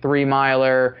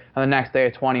 23-miler and the next day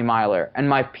a 20-miler. And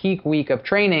my peak week of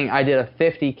training, I did a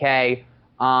 50K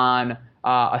on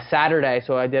a Saturday,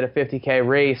 so I did a 50K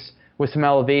race with some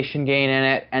elevation gain in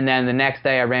it, and then the next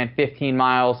day I ran 15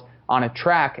 miles on a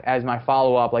track as my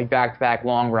follow-up, like back-to-back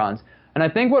long runs. And I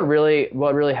think what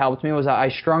really helped me was I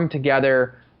strung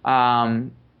together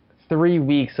 3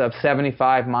 weeks of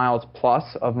 75 miles plus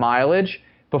of mileage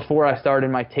before I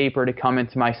started my taper to come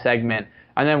into my segment.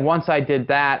 And then once I did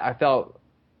that, I felt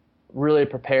really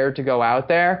prepared to go out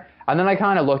there. And then I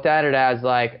kind of looked at it as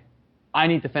like, I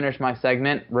need to finish my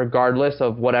segment regardless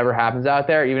of whatever happens out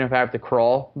there, even if I have to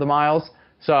crawl the miles.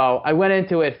 So I went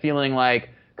into it feeling like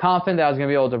confident that I was going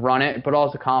to be able to run it, but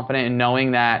also confident in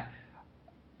knowing that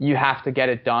you have to get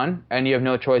it done and you have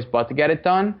no choice but to get it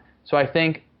done. So I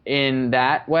think in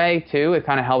that way too, it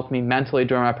kind of helped me mentally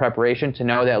during my preparation to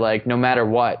know that like no matter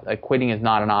what, like quitting is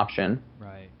not an option.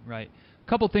 Right.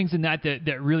 couple things in that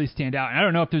really stand out. And I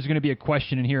don't know if there's going to be a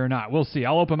question in here or not. We'll see.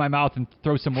 I'll open my mouth and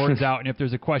throw some words out, and if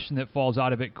there's a question that falls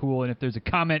out of it, cool. And if there's a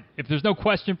comment, if there's no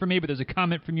question from me, but there's a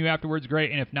comment from you afterwards,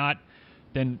 great. And if not,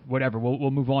 then whatever. We'll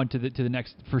move on to the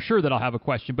next. For sure that I'll have a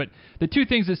question. But the two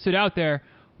things that stood out there,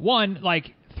 one,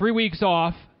 like 3 weeks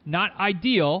off, not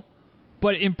ideal,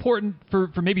 but important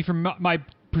for maybe from my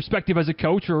perspective as a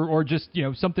coach or just,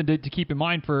 something to keep in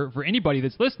mind for anybody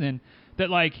that's listening, that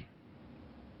like,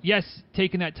 yes,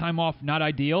 taking that time off, not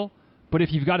ideal, but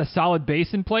if you've got a solid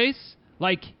base in place,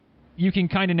 like you can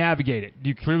kind of navigate it.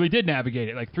 You clearly did navigate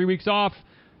it. Like 3 weeks off,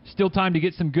 still time to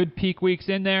get some good peak weeks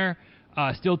in there,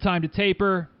 still time to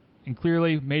taper, and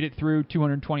clearly made it through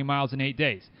 220 miles in 8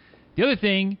 days. The other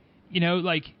thing,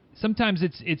 like sometimes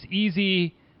it's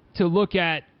easy to look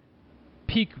at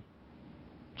peak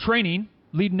training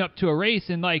leading up to a race,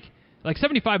 and like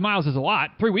 75 miles is a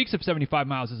lot. 3 weeks of 75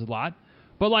 miles is a lot,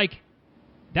 but like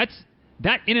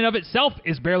that in and of itself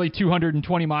is barely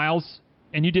 220 miles,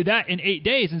 and you did that in 8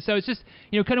 days. And so it's just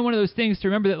kind of one of those things to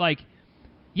remember that, like,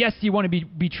 yes, you want to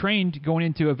be trained going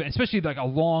into an event, especially like a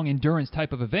long endurance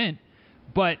type of event,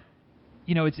 but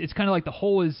it's kind of like the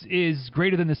whole is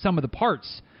greater than the sum of the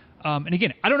parts. And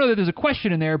again, I don't know that there's a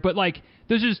question in there, but like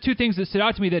those are just two things that stood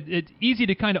out to me that it's easy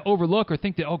to kind of overlook or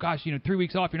think that, oh gosh, 3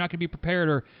 weeks off, you're not going to be prepared,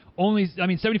 or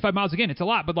 75 miles, again, it's a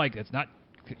lot, but like it's not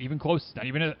even close, not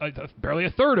even barely a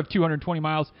third of 220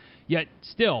 miles, yet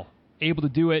still able to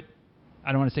do it.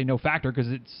 I don't want to say no factor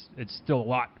because it's still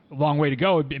a long way to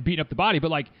go, beating up the body, but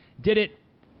like did it,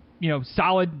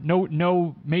 solid,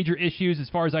 no major issues as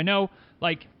far as I know.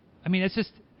 Like, I mean, it's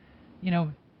just,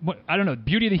 I don't know,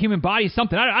 beauty of the human body,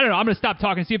 something. I don't know. I'm going to stop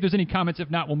talking and see if there's any comments. If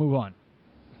not, we'll move on.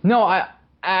 No,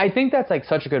 I think that's like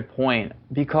such a good point,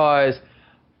 because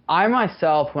I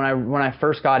myself, when I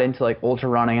first got into like ultra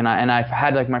running, and I've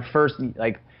had like my first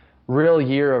like real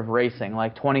year of racing,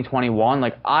 like 2021,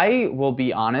 like I will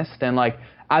be honest, and like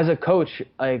as a coach,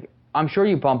 like I'm sure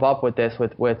you bump up with this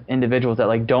with individuals that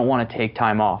like don't want to take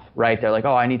time off, right? They're like,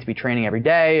 oh, I need to be training every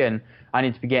day, and I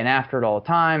need to be getting after it all the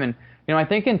time. And I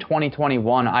think in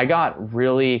 2021, I got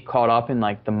really caught up in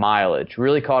like the mileage,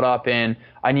 really caught up in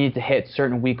I needed to hit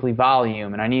certain weekly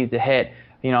volume, and I needed to hit,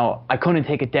 I couldn't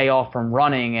take a day off from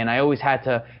running, and I always had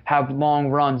to have long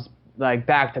runs like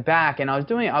back to back, and I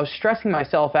was stressing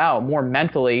myself out more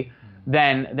mentally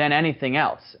than anything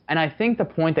else. And I think the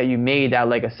point that you made, that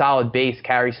like a solid base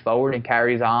carries forward and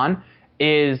carries on,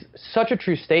 is such a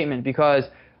true statement, because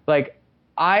like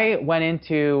I went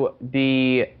into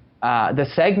the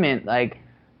segment like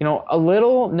a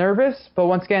little nervous, but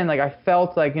once again, like I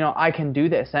felt like I can do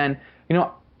this, and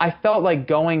I felt like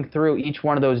going through each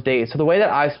one of those days. So the way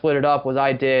that I split it up was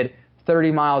I did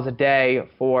 30 miles a day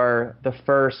for the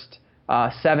first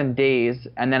 7 days,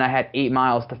 and then I had 8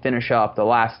 miles to finish up the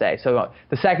last day. So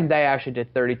the second day I actually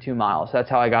did 32 miles. So that's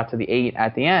how I got to the 8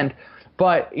 at the end.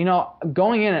 But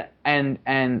going in and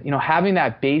having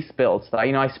that base built, so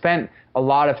I spent a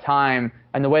lot of time,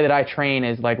 and the way that I train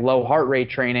is like low heart rate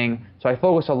training, so I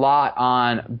focus a lot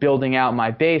on building out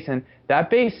my base, and that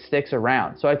base sticks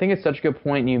around. So I think it's such a good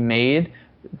point you made,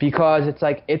 because it's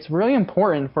like it's really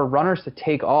important for runners to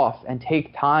take off and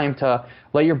take time to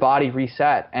let your body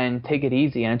reset and take it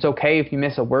easy. And it's okay if you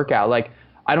miss a workout. Like,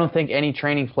 I don't think any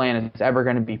training plan is ever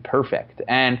going to be perfect.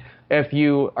 And if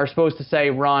you are supposed to say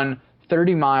run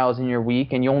 30 miles in your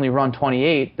week and you only run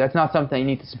 28, that's not something you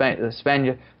need to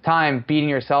spend time beating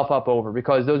yourself up over,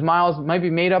 because those miles might be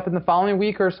made up in the following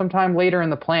week or sometime later in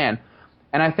the plan.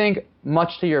 And I think,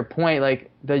 much to your point, like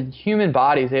the human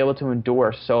body is able to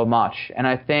endure so much. And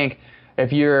I think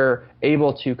if you're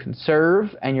able to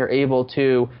conserve and you're able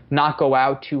to not go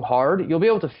out too hard, you'll be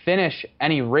able to finish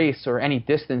any race or any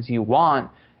distance you want.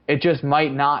 It just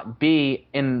might not be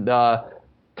in the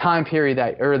time period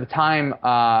the time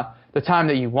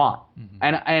that you want. Mm-hmm.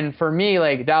 And for me,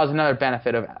 like that was another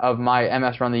benefit of my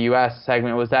MS Run the US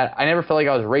segment, was that I never felt like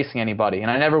I was racing anybody,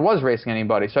 and I never was racing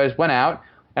anybody. So I just went out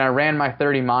and I ran my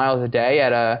 30 miles a day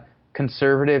at a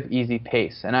conservative, easy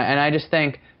pace. And I just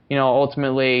think,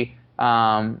 ultimately,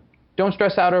 don't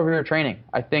stress out over your training.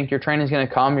 I think your training is going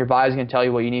to come, your body's going to tell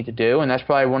you what you need to do, and that's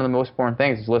probably one of the most important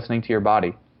things, is listening to your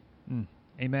body.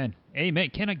 Amen. Amen.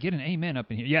 Can I get an amen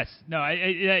up in here? Yes. No.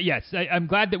 Yes. I'm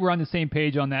glad that we're on the same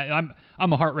page on that.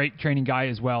 I'm a heart rate training guy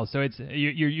as well, so it's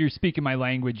you're speaking my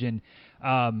language, and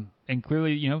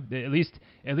clearly,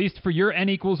 at least for your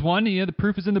N=1, the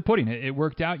proof is in the pudding. It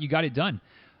worked out. You got it done.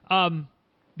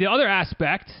 The other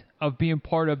aspect of being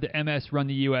part of the MS Run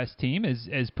the US team,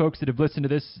 as folks that have listened to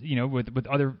this, with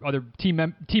other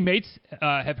teammates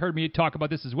have heard me talk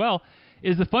about this as well,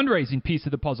 is the fundraising piece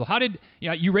of the puzzle. How did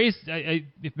you raised,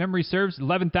 if memory serves,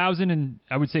 $11,000 and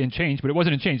I would say in change, but it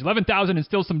wasn't in change. $11,000 and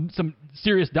still some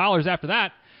serious dollars after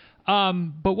that.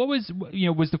 But what was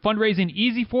the fundraising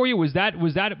easy for you? Was that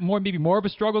maybe more of a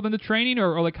struggle than the training,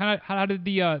 or like how did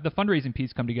the fundraising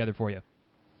piece come together for you?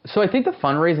 So I think the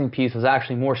fundraising piece was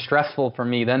actually more stressful for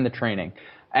me than the training.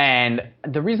 And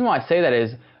the reason why I say that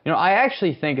is, I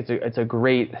actually think it's a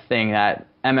great thing that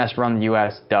MS Run the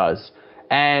US does.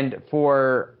 And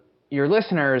for your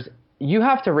listeners, you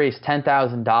have to raise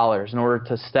 $10,000 in order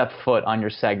to step foot on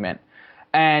your segment.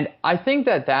 And I think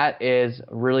that is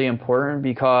really important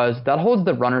because that holds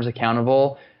the runners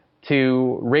accountable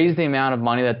to raise the amount of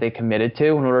money that they committed to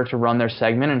in order to run their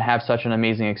segment and have such an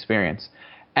amazing experience.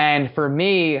 And for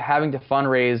me, having to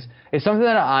fundraise is something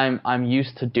that I'm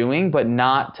used to doing, but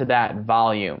not to that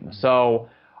volume. So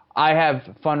I have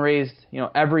fundraised,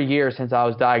 every year since I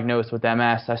was diagnosed with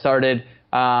MS. I started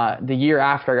the year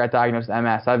after I got diagnosed with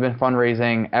MS. I've been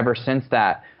fundraising ever since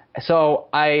that. So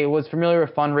I was familiar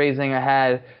with fundraising. I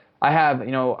have,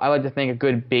 I like to think a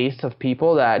good base of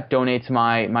people that donate to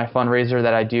my fundraiser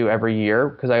that I do every year,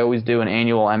 because I always do an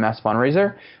annual MS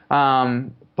fundraiser.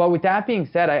 But with that being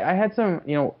said, I had some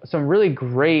really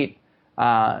great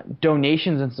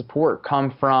donations and support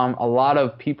come from a lot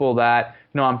of people that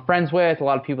I'm friends with, a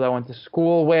lot of people that I went to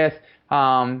school with,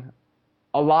 a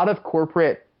lot of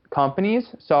corporate companies.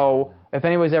 So if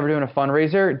anybody's ever doing a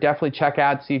fundraiser, definitely check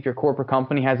out, see if your corporate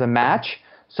company has a match.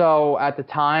 So at the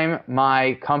time,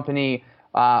 my company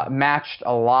matched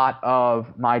a lot of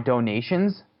my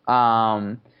donations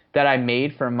that I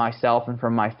made from myself and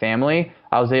from my family.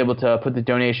 I was able to put the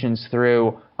donations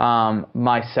through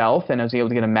myself, and I was able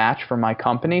to get a match from my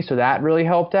company, so that really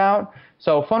helped out.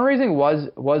 So fundraising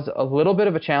was a little bit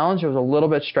of a challenge. It was a little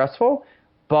bit stressful,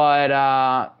 but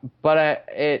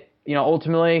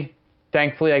ultimately,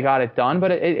 thankfully, I got it done.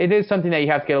 But it is something that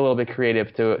you have to get a little bit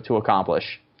creative to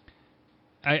accomplish.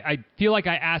 I feel like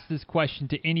I asked this question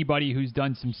to anybody who's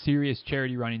done some serious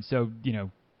charity running. So,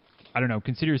 I don't know,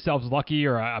 consider yourselves lucky,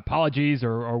 or apologies,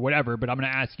 or whatever. But I'm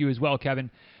going to ask you as well,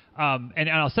 Kevin. And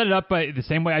I'll set it up by the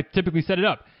same way I typically set it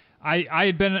up. I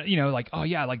had been, like, oh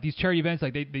yeah, like these charity events,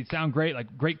 like they sound great,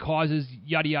 like great causes,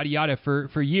 yada, yada, yada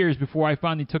for years before I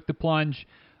finally took the plunge.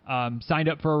 Signed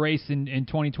up for a race in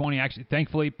 2020, actually,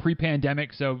 thankfully,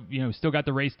 pre-pandemic. So, still got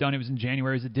the race done. It was in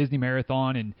January. It was a Disney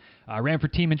marathon, and ran for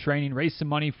team and training, raised some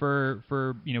money for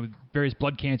various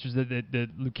blood cancers, the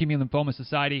Leukemia and Lymphoma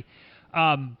Society.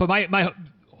 But my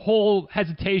whole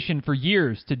hesitation for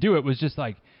years to do it was just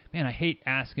like, man, I hate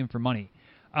asking for money.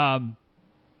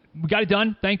 We got it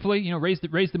done, thankfully, raised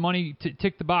the money,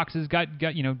 ticked the boxes,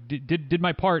 did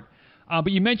my part.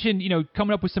 But you mentioned,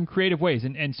 coming up with some creative ways,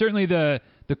 and certainly the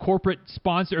corporate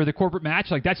sponsor or the corporate match,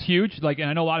 like that's huge. Like, and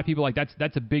I know a lot of people, like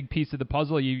that's a big piece of the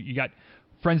puzzle. You got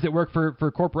friends that work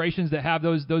for corporations that have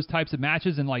those types of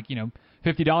matches, and like,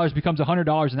 $50 becomes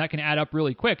 $100, and that can add up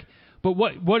really quick. But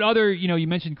what other, you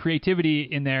mentioned creativity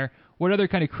in there. What other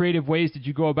kind of creative ways did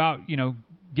you go about,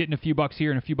 getting a few bucks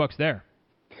here and a few bucks there?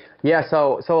 Yeah,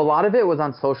 so a lot of it was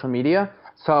on social media.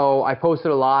 So I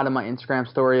posted a lot on my Instagram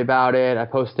story about it. I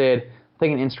posted, I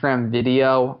think, an Instagram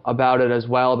video about it as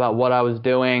well, about what I was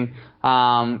doing.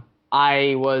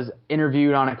 I was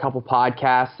interviewed on a couple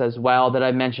podcasts as well that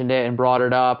I mentioned it and brought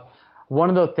it up. One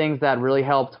of the things that really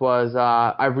helped was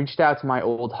I reached out to my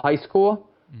old high school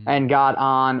and got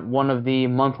on one of the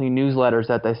monthly newsletters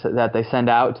that they send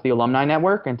out to the alumni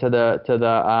network and to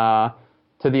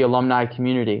the alumni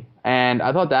community. And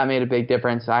I thought that made a big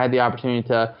difference. I had the opportunity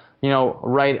to,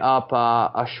 write up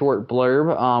a short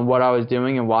blurb on what I was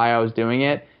doing and why I was doing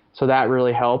it. So that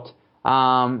really helped.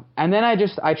 And then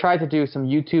I tried to do some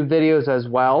YouTube videos as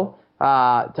well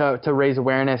to raise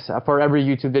awareness. For every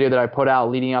YouTube video that I put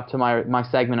out leading up to my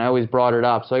segment, I always brought it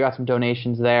up. So I got some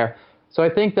donations there. So I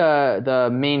think the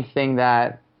main thing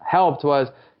that helped was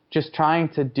just trying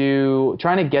to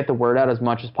get the word out as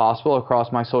much as possible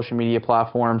across my social media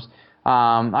platforms.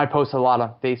 I posted a lot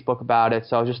on Facebook about it,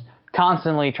 so I was just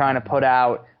constantly trying to put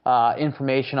out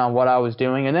information on what I was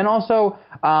doing. And then also,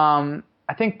 I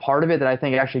think part of it that I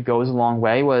think actually goes a long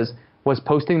way was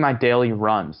posting my daily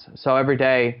runs. So every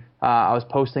day I was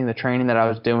posting the training that I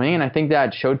was doing, and I think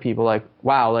that showed people like,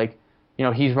 wow, like,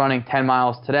 he's running 10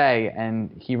 miles today, and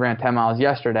he ran 10 miles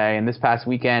yesterday, and this past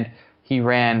weekend he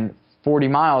ran 40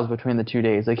 miles between the 2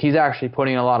 days. Like, he's actually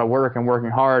putting in a lot of work and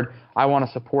working hard. I want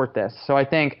to support this. So I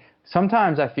think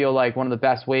sometimes I feel like one of the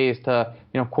best ways to,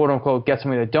 quote unquote, get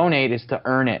somebody to donate is to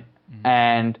earn it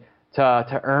and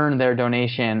to earn their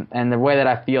donation. And the way that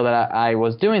I feel that I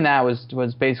was doing that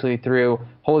was basically through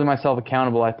holding myself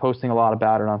accountable by posting a lot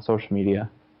about it on social media.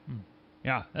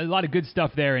 Yeah, a lot of good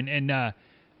stuff there, and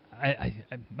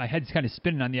my head's kind of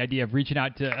spinning on the idea of reaching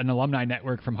out to an alumni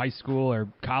network from high school or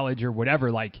college or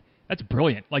whatever. Like, that's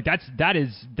brilliant. Like, that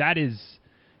is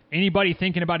anybody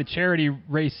thinking about a charity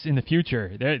race in the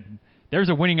future. There's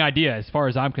a winning idea as far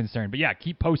as I'm concerned. But yeah,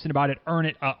 keep posting about it, earn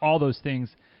it, all those things.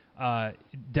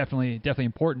 Definitely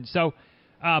important. So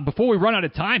before we run out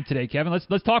of time today, Kevin,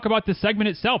 let's talk about the segment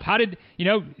itself. How did,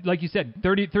 like you said,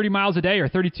 30 miles a day or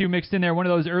 32 mixed in there, one of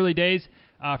those early days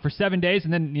for 7 days,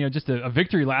 and then just a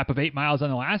victory lap of 8 miles on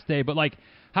the last day. But like,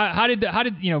 how did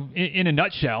in a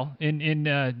nutshell, in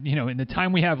the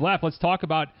time we have left, let's talk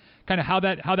about kind of how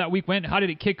that week went. How did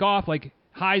it kick off? Like,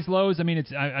 highs, lows. I mean,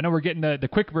 I know we're getting the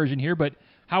quick version here, but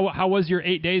how was your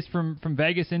 8 days from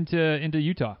Vegas into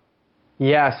Utah?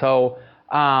 Yeah, so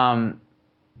my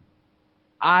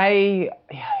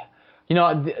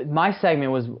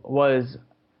segment was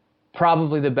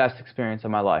probably the best experience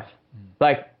of my life.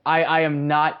 Like, I am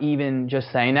not even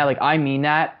just saying that. Like, I mean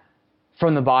that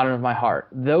from the bottom of my heart.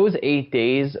 Those 8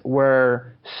 days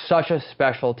were such a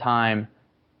special time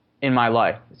in my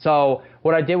life. So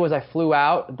what I did was I flew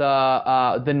out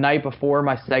the night before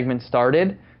my segment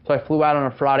started. So I flew out on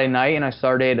a Friday night and I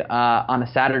started on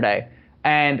a Saturday.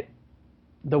 And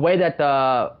the way that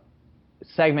the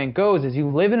segment goes is you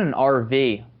live in an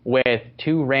RV with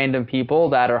 2 random people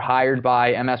that are hired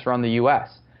by MS Run the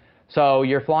US. So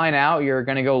you're flying out, you're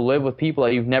going to go live with people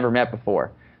that you've never met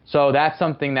before. So that's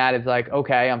something that is like,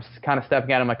 okay, I'm kind of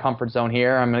stepping out of my comfort zone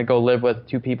here. I'm going to go live with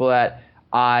 2 people that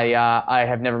I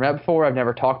have never met before, I've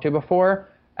never talked to before.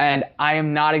 And I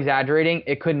am not exaggerating.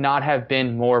 It could not have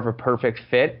been more of a perfect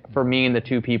fit for me and the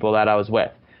 2 people that I was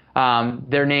with.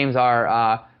 Their names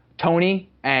are Tony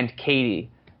and Katie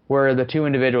were the 2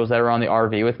 individuals that were on the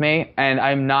RV with me. And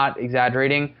I'm not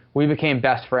exaggerating. We became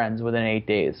best friends within 8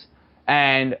 days.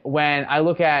 And when I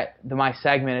look at my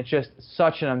segment, it's just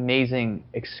such an amazing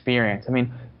experience. I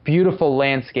mean, beautiful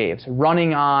landscapes,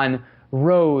 running on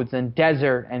roads and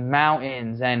desert and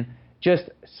mountains, and just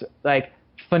like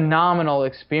phenomenal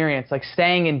experience, like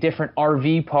staying in different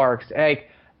RV parks. Like,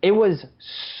 it was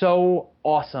so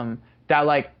awesome that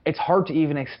like it's hard to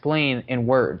even explain in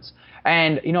words.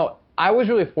 And I was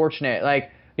really fortunate.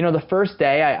 Like, the first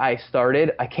day I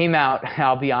started, I came out,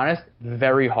 I'll be honest,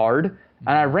 very hard.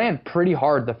 And I ran pretty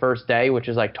hard the first day, which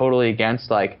is like totally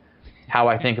against like how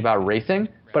I think about racing.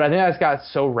 But I think I just got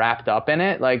so wrapped up in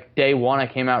it. Like, day 1, I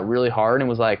came out really hard and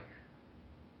was like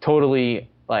totally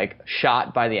like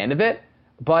shot by the end of it.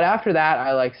 But after that,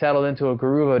 I like settled into a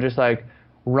groove of just like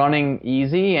running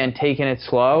easy and taking it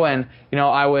slow. And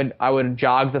I would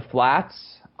jog the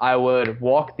flats, I would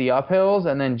walk the uphills,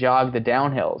 and then jog the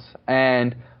downhills,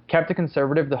 and kept it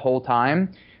conservative the whole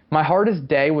time. My hardest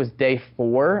day was day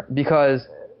 4 because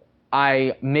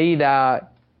I made a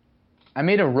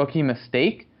rookie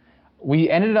mistake. We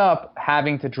ended up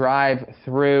having to drive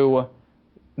through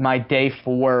my day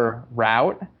 4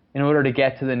 route in order to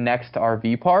get to the next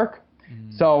RV park.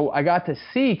 So I got to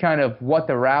see kind of what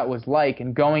the route was like,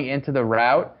 and going into the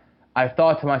route, I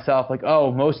thought to myself, like,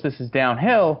 oh, most of this is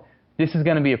downhill. This is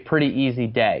going to be a pretty easy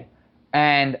day.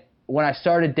 And when I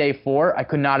started day 4, I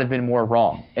could not have been more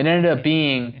wrong. It ended up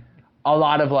being a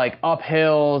lot of like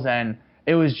uphills, and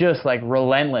it was just like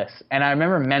relentless. And I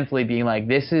remember mentally being like,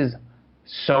 this is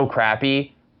so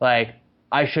crappy. Like,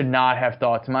 I should not have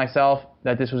thought to myself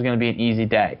that this was going to be an easy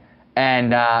day.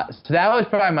 And so that was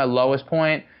probably my lowest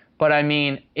point. But I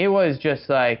mean, it was just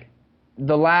like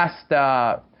the last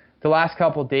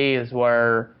couple days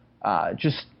were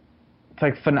just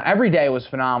like every day was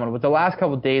phenomenal. But the last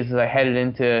couple of days as I headed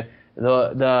into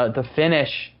the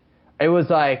finish, it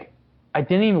was like I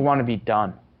didn't even want to be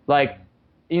done. Like,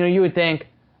 you would think,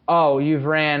 oh, you've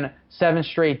ran 7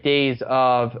 straight days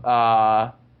of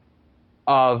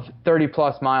 30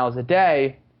 plus miles a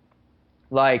day,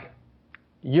 like,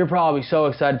 you're probably so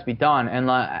excited to be done. And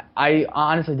like, I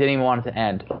honestly didn't even want it to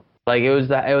end. Like, it was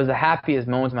the happiest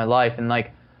moments of my life, and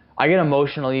like I get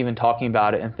emotional even talking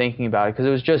about it and thinking about it, because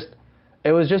it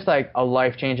was just like a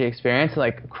life-changing experience.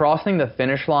 Like, crossing the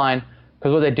finish line,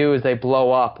 because what they do is they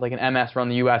blow up like an MS Run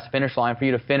the US finish line for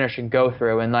you to finish and go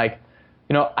through. And like,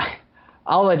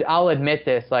 I'll admit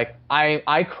this, like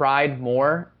I cried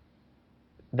more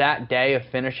that day of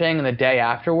finishing and the day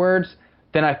afterwards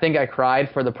than I think I cried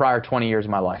for the prior 20 years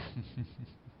of my life.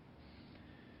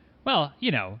 Well,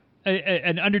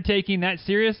 an undertaking that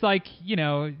serious, like,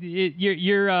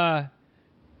 you're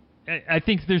I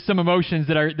think there's some emotions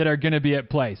that are going to be at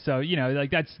play. So,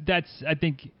 like that's I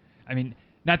think, I mean,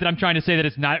 not that I'm trying to say that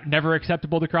it's never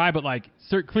acceptable to cry, but like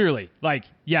clearly, like,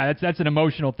 yeah, that's an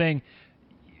emotional thing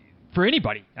for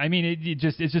anybody. I mean, it's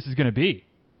just as going to be.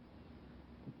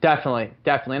 Definitely.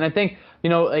 And I think,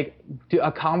 like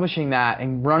accomplishing that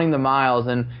and running the miles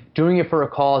and doing it for a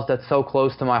cause that's so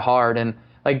close to my heart, and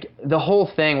like the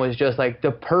whole thing was just like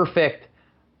the perfect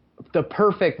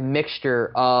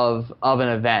mixture of an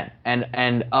event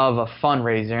and of a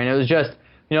fundraiser. And it was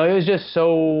just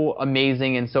so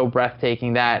amazing and so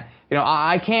breathtaking that,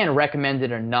 I can't recommend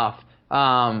it enough.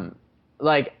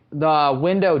 Like the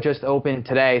window just opened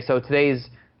today. So today's,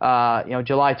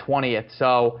 July 20th.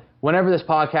 So whenever this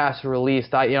podcast is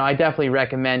released, I definitely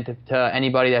recommend to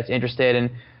anybody that's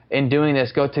interested in doing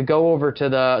this, go over to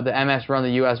the MS Run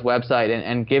the US website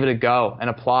and give it a go and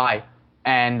apply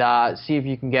and see if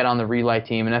you can get on the relay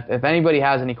team. And if anybody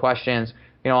has any questions,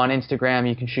 on Instagram,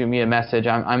 you can shoot me a message.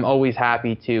 I'm always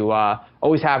happy to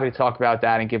talk about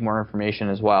that and give more information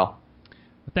as well.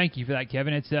 Well, thank you for that,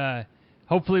 Kevin. It's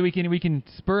hopefully we can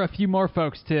spur a few more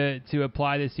folks to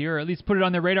apply this year, or at least put it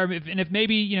on their radar. If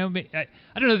maybe, I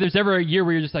don't know if there's ever a year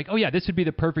where you're just like, oh yeah, this would be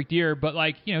the perfect year, but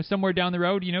like, somewhere down the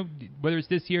road, whether it's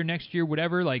this year, next year,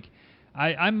 whatever, like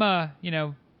I'm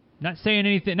not saying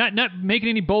anything, not making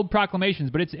any bold proclamations,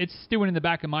 but it's stewing in the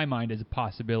back of my mind as a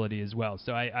possibility as well.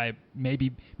 So I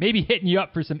maybe hitting you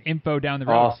up for some info down the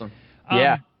road. Awesome.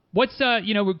 Yeah. What's a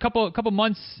couple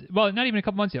months? Well, not even a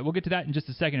couple months yet. We'll get to that in just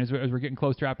a second as we're getting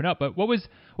close to wrapping up. But what was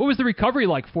the recovery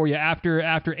like for you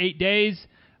after 8 days,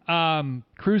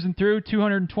 cruising through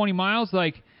 220 miles?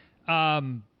 Like,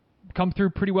 come through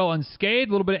pretty well unscathed.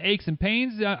 A little bit of aches and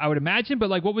pains, I would imagine. But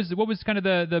like, what was kind of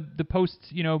the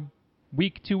post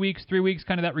week, 2 weeks, 3 weeks,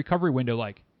 kind of that recovery window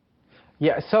like?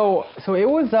 Yeah. So it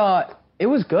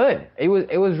was good. It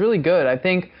was really good. I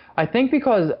think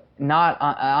because not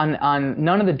on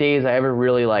none of the days I ever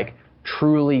really like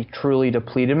truly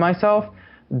depleted myself,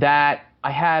 that I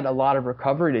had a lot of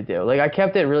recovery to do. Like I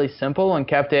kept it really simple and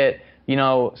kept it,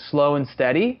 slow and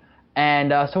steady.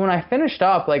 And so when I finished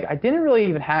up, like I didn't really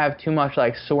even have too much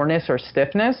like soreness or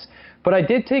stiffness, but I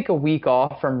did take a week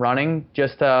off from running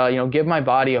just to, give my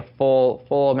body a full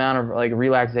amount of like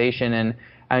relaxation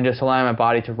and just allowing my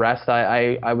body to rest.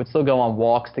 I would still go on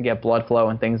walks to get blood flow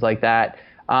and things like that.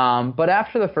 But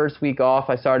after the first week off,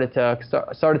 I started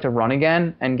to run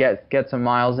again and get some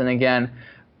miles in again.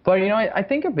 But I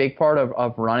think a big part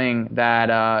of running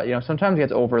that sometimes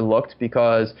gets overlooked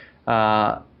because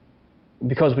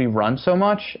we run so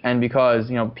much, and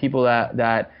because people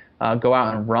that go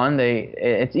out and run,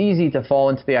 it's easy to fall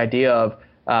into the idea of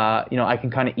I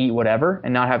can kind of eat whatever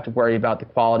and not have to worry about the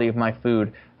quality of my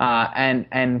food.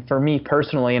 And for me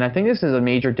personally, and I think this is a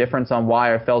major difference on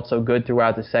why I felt so good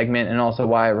throughout the segment and also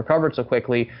why I recovered so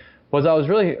quickly, was I was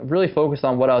really focused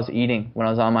on what I was eating when I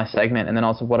was on my segment, and then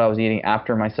also what I was eating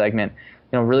after my segment.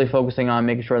 Really focusing on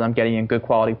making sure that I'm getting in good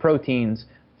quality proteins,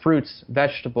 fruits,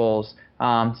 vegetables,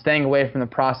 staying away from the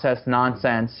processed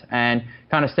nonsense, and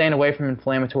kind of staying away from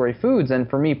inflammatory foods. And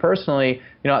for me personally,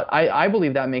 I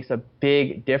believe that makes a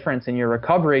big difference in your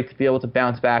recovery to be able to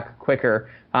bounce back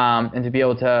quicker, and to be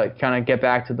able to kind of get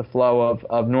back to the flow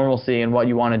of normalcy and what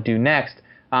you want to do next.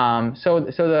 So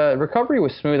the recovery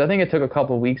was smooth. I think it took a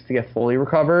couple of weeks to get fully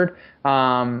recovered,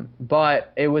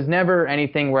 but it was never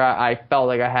anything where I felt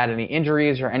like I had any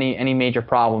injuries or any major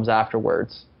problems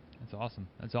afterwards. That's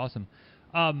awesome.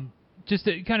 Just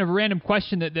a kind of a random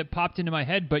question that popped into my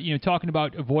head, but talking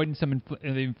about avoiding some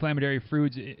inflammatory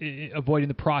foods, avoiding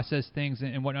the processed things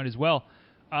and whatnot as well.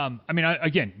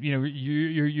 Again,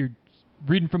 you're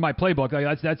reading from my playbook.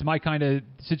 Like that's my kind of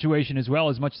situation as well,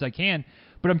 as much as I can.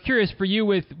 But I'm curious for you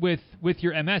with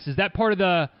your MS. Is that part of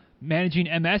the managing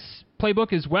MS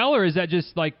playbook as well, or is that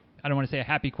just like, I don't want to say a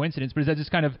happy coincidence, but is that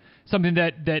just kind of something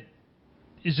that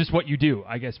is just what you do,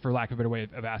 I guess, for lack of a better way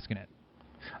of asking it?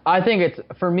 I think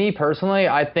for me personally,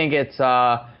 I think it's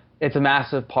a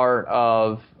massive part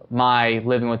of my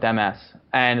living with MS,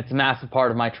 and it's a massive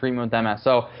part of my treatment with MS.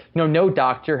 So, no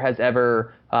doctor has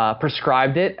ever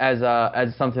prescribed it as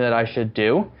something that I should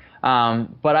do,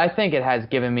 but I think it has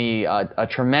given me a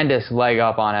tremendous leg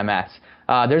up on MS.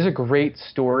 There's a great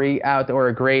story out there, or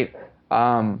a great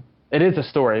it is a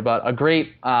story, but a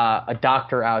great a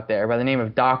doctor out there by the name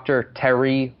of Dr.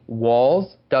 Terry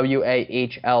Wahls,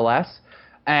 Wahls.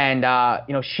 And,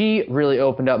 she really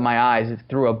opened up my eyes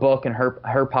through a book and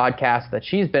her podcast that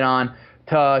she's been on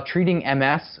to treating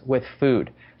MS with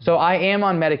food. So I am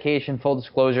on medication, full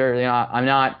disclosure. I'm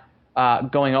not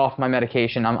going off my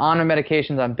medication. I'm on my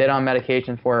medications. I've been on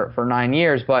medication for 9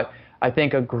 years. But I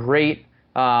think a great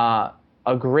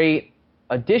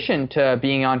addition to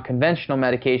being on conventional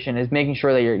medication is making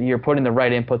sure that you're putting the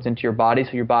right inputs into your body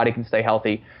so your body can stay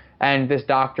healthy. And this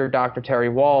Dr. Terry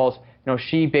Wahls,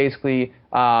 she basically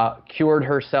cured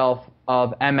herself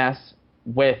of MS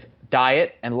with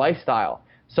diet and lifestyle.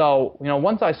 So,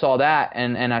 once I saw that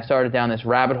and I started down this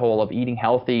rabbit hole of eating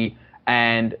healthy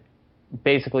and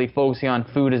basically focusing on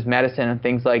food as medicine and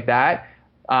things like that,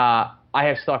 I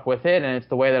have stuck with it, and it's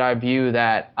the way that I view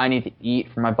that I need to eat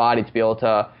for my body to be able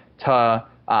to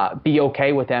be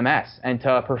okay with MS and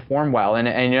to perform well. And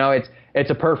it's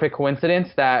a perfect coincidence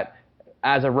that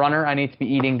as a runner, I need to be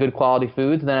eating good quality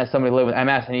foods. And then as somebody living with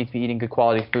MS, I need to be eating good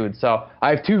quality foods. So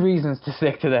I have 2 reasons to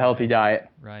stick to the healthy diet.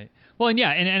 Right. Well, and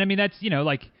I mean, that's,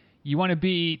 like you want to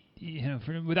be,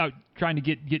 without trying to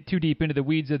get too deep into the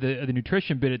weeds of the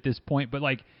nutrition bit at this point, but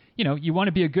like, you want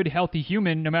to be a good, healthy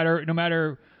human no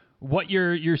matter what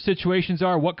your situations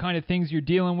are, what kind of things you're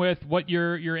dealing with, what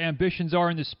your ambitions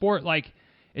are in the sport. Like,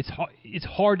 it's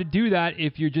hard to do that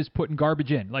if you're just putting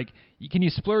garbage in. Like, can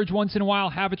you splurge once in a while,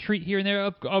 have a treat here and there?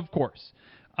 Of course.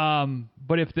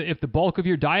 But if the bulk of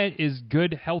your diet is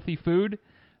good, healthy food,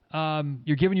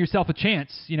 you're giving yourself a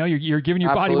chance. You're giving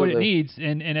your body what it needs,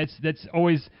 and that's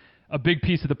always a big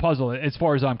piece of the puzzle as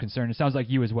far as I'm concerned. It sounds like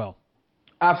you as well.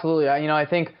 Absolutely. I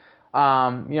think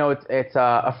it's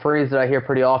a phrase that I hear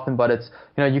pretty often, but it's,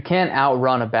 you can't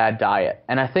outrun a bad diet.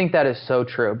 And I think that is so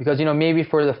true because, maybe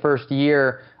for the first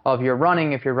year of your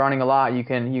running, if you're running a lot, you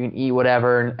can eat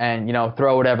whatever and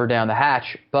throw whatever down the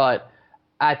hatch. But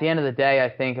at the end of the day, I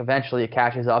think eventually it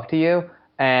catches up to you,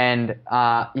 and,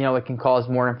 it can cause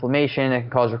more inflammation. It can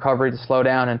cause recovery to slow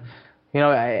down. And,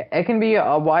 it can be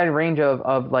a wide range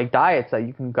of like diets that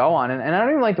you can go on. And I don't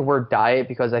even like the word diet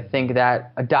because I think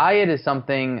that a diet is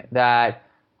something that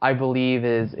I believe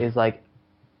is like,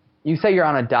 you say you're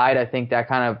on a diet, I think that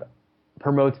kind of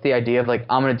promotes the idea of like,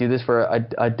 I'm going to do this for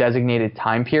a designated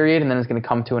time period and then it's going to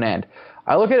come to an end.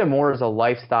 I look at it more as a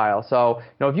lifestyle. So,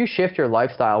 if you shift your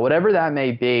lifestyle, whatever that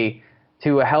may be,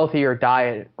 to a healthier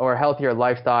diet or a healthier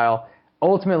lifestyle,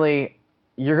 ultimately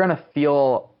you're going to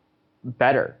feel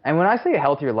better. And when I say a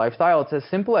healthier lifestyle, it's as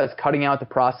simple as cutting out the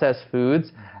processed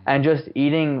foods and just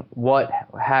eating what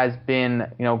has been,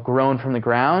 grown from the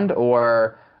ground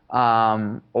or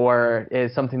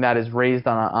is something that is raised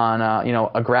on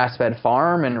a grass-fed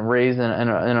farm and raised in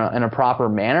a proper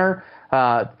manner.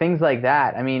 Things like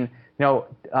that. I mean,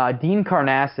 Dean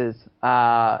Karnazes,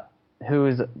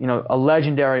 who's a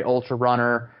legendary ultra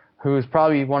runner, who's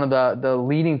probably one of the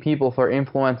leading people for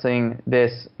influencing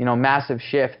this, massive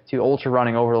shift to ultra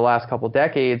running over the last couple of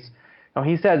decades.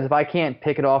 He says, if I can't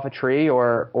pick it off a tree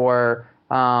or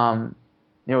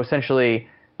essentially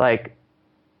like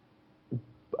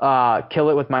kill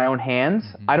it with my own hands,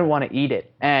 I don't want to eat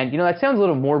it. And, that sounds a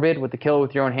little morbid with the kill it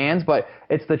with your own hands, but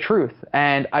it's the truth.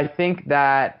 And I think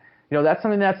that, that's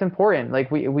something that's important. Like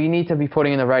we need to be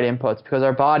putting in the right inputs because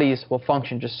our bodies will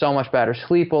function just so much better.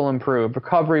 Sleep will improve,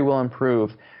 recovery will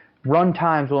improve, run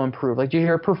times will improve. Like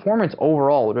your performance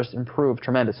overall will just improve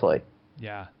tremendously.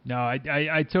 Yeah, no,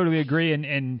 I totally agree.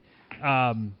 And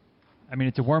I mean,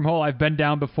 it's a wormhole I've been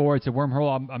down before. It's a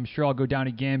wormhole I'm sure I'll go down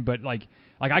again. But like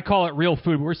I call it real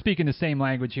food. We're speaking the same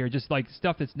language here. Just like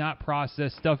stuff that's not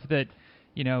processed, stuff that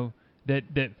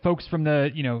that folks from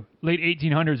the late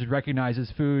 1800s would recognize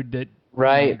as food that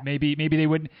right. Maybe they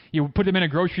wouldn't. You put them in a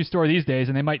grocery store these days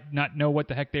and they might not know what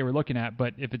the heck they were looking at.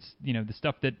 But if it's the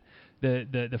stuff that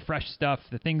the fresh stuff,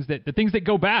 the things that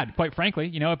go bad, quite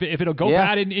frankly, if it'll go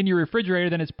bad in your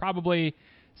refrigerator, then it's probably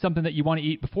something that you want to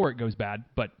eat before it goes bad.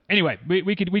 But anyway,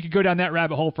 we could go down that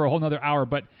rabbit hole for a whole nother hour,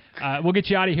 but we'll get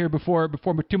you out of here before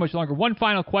too much longer. One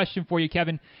final question for you,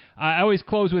 Kevin. I always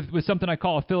close with something I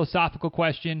call a philosophical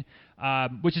question,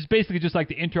 which is basically just like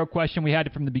the intro question we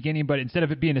had from the beginning, but instead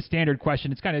of it being a standard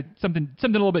question, it's kind of something a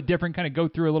little bit different, kind of go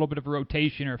through a little bit of a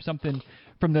rotation, or if something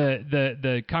from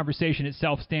the conversation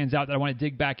itself stands out that I want to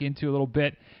dig back into a little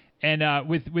bit. And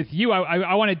with you,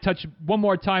 I want to touch one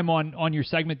more time on your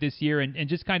segment this year and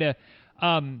just kind of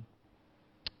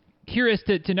curious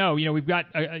to know, we've got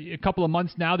a couple of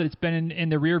months now that it's been in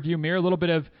the rearview mirror, a little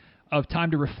bit of time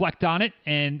to reflect on it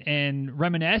and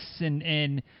reminisce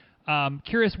and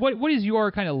curious, what is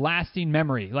your kind of lasting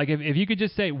memory? Like if you could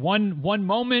just say one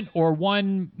moment or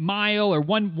 1 mile or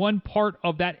one part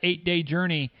of that 8-day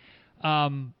journey,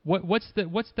 what's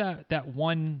that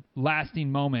one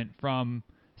lasting moment from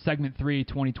Segment 3,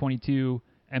 2022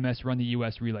 MS Run the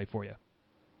US Relay for you?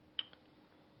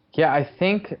 Yeah, I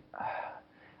think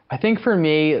for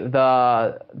me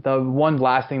the one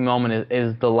lasting moment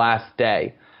is the last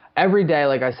day. Every day,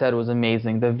 like I said, was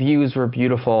amazing. The views were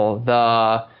beautiful.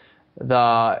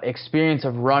 The experience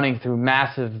of running through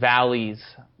massive valleys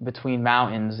between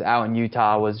mountains out in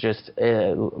Utah was just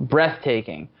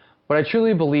breathtaking. But I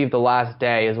truly believe the last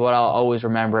day is what I'll always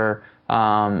remember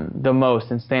the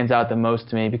most and stands out the most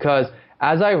to me, because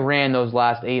as I ran those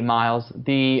last 8 miles,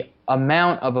 the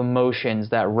amount of emotions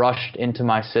that rushed into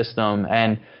my system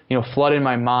and, flooded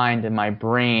my mind and my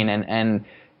brain, and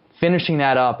finishing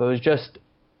that up,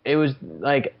 it was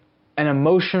like an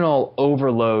emotional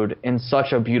overload in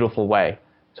such a beautiful way.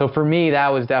 So for me, that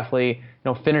was definitely,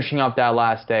 finishing up that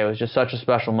last day was just such a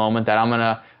special moment that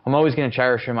I'm always going to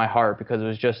cherish in my heart, because it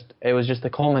was just the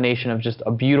culmination of just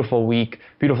a beautiful week,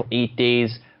 beautiful 8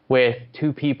 days with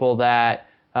two people that,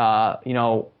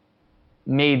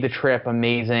 made the trip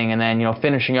amazing. And then,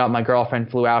 finishing up, my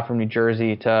girlfriend flew out from New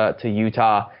Jersey to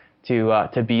Utah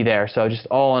to be there. So just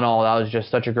all in all, that was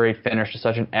just such a great finish,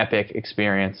 such an epic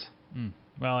experience.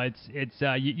 Well,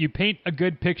 you paint a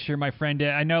good picture, my friend.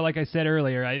 I know, like I said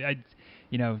earlier, I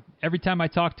every time I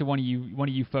talk to one of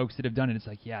you folks that have done it, it's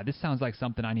like, yeah, this sounds like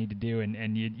something I need to do,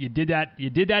 and you did that. You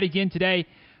did that again today.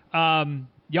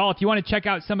 Y'all, if you want to check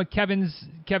out some of Kevin's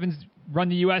Run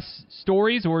the U.S.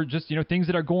 stories, or just things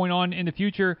that are going on in the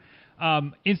future,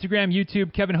 Instagram,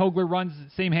 YouTube, Kevin Hogler Runs,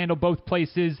 same handle, both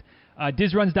places.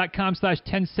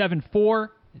 DizRuns.com/1074.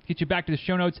 Get you back to the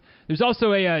show notes. There's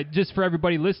also just for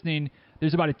everybody listening,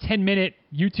 there's about a 10-minute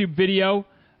YouTube video.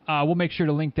 We'll make sure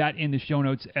to link that in the show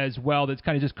notes as well. That's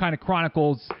kind of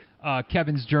chronicles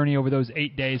Kevin's journey over those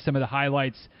 8 days, some of the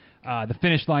highlights, the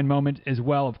finish line moment as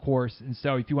well, of course. And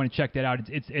so if you want to check that out,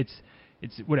 it's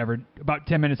whatever, about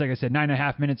 10 minutes, like I said,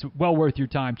 9.5 minutes, well worth your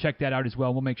time. Check that out as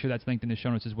well. We'll make sure that's linked in the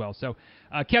show notes as well. So,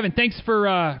 Kevin, thanks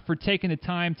for taking the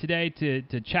time today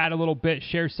to chat a little bit,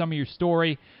 share some of your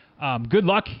story. Good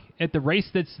luck at the race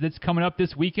that's coming up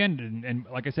this weekend. And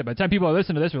like I said, by the time people are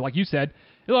listening to this, or like you said,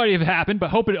 it'll already have happened, but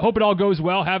hope it all goes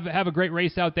well. Have a great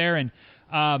race out there, and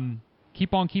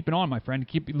keep on keeping on, my friend.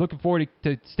 Keep looking forward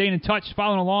to staying in touch,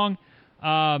 following along.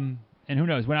 And who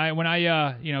knows, when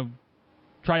I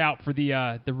try out for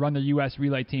the Run the U.S.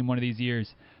 relay team one of these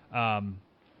years,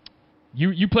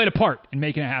 you played a part in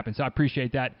making it happen. So I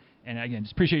appreciate that. And again,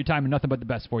 just appreciate your time, and nothing but the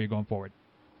best for you going forward.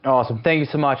 Awesome. Thank you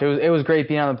so much. It was great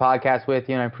being on the podcast with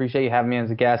you, and I appreciate you having me as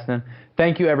a guest. And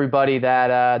thank you, everybody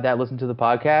that listened to the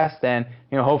podcast. And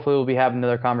hopefully we'll be having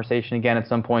another conversation again at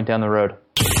some point down the road.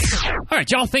 All right,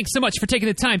 y'all, thanks so much for taking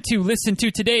the time to listen to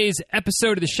today's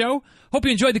episode of the show. Hope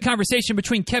you enjoyed the conversation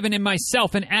between Kevin and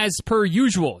myself, and as per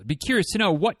usual, I'd be curious to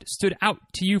know what stood out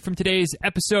to you from today's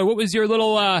episode. What was your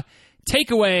little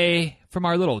takeaway from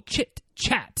our little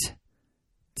chit-chat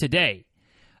today?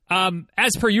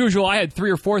 As per usual, I had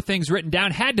 3 or 4 things written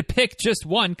down. Had to pick just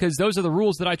one, because those are the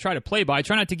rules that I try to play by. I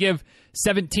try not to give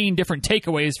 17 different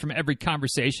takeaways from every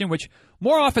conversation, which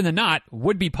more often than not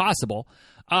would be possible.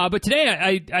 But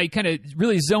today I kind of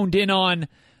really zoned in on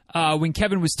when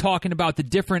Kevin was talking about the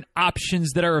different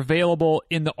options that are available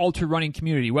in the ultra running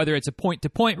community, whether it's a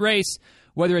point-to-point race,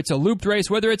 whether it's a looped race,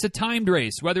 whether it's a timed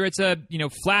race, whether it's a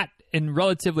flat and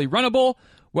relatively runnable,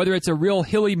 whether it's a real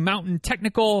hilly mountain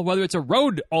technical, whether it's a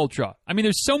road ultra. I mean,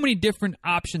 there's so many different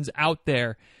options out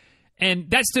there. And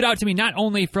that stood out to me not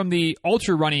only from the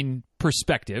ultra running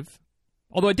perspective,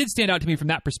 although it did stand out to me from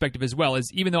that perspective as well, as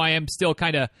even though I am still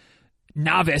kind of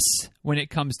novice when it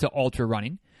comes to ultra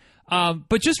running,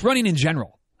 but just running in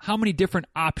general. How many different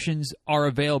options are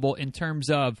available in terms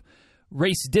of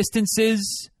race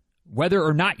distances, whether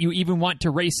or not you even want to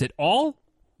race at all?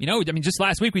 Just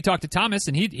last week we talked to Thomas,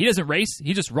 and he doesn't race.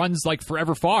 He just runs like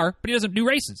forever far, but he doesn't do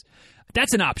races.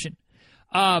 That's an option.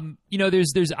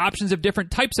 There's options of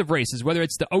different types of races, whether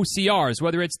it's the OCRs,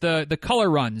 whether it's the color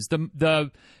runs,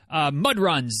 the mud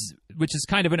runs, which is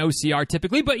kind of an OCR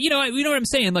typically, but you know what I'm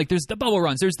saying? Like, there's the bubble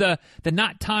runs, there's the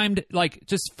not timed, like,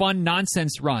 just fun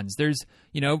nonsense runs. There's,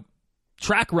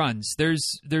 track runs.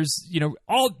 There's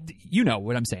all,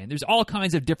 what I'm saying. There's all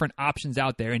kinds of different options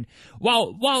out there. And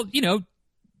while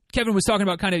Kevin was talking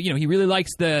about kind of, he really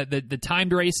likes the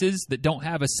timed races that don't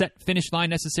have a set finish line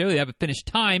necessarily, they have a finish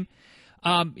time.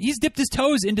 He's dipped his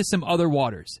toes into some other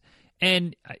waters.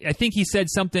 And I think he said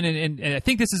something, and I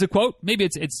think this is a quote. Maybe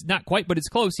it's not quite, but it's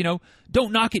close.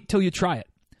 Don't knock it till you try it.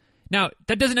 Now,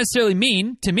 that doesn't necessarily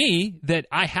mean to me that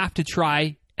I have to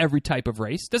try every type of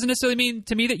race. Doesn't necessarily mean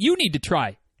to me that you need to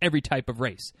try every type of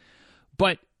race.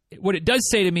 But what it does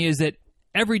say to me is that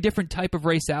every different type of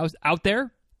race out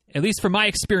there, at least from my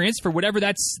experience, for whatever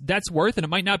that's worth, and it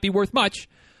might not be worth much,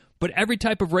 but every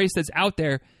type of race that's out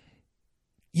there,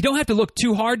 you don't have to look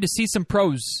too hard to see some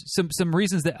pros, some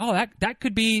reasons that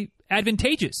could be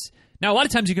advantageous. Now, a lot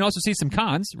of times you can also see some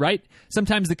cons, right?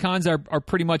 Sometimes the cons are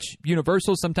pretty much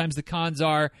universal. Sometimes the cons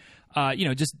are,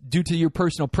 just due to your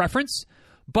personal preference.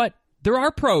 But there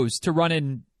are pros to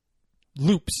running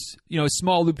loops, a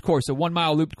small looped course, a 1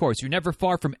 mile looped course. You're never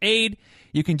far from aid.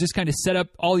 You can just kind of set up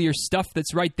all your stuff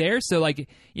that's right there. So like,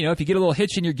 if you get a little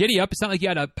hitch in your giddy up, it's not like you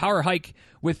had a power hike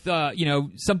with,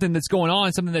 something that's going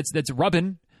on, something that's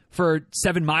rubbing for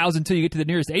 7 miles until you get to the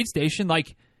nearest aid station.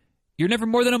 Like, you're never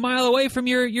more than a mile away from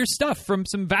your stuff, from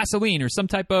some Vaseline or some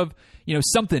type of,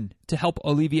 something to help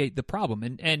alleviate the problem.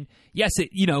 And yes,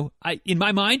 in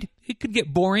my mind, it could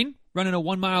get boring running a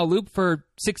 1 mile loop for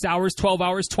 6 hours, 12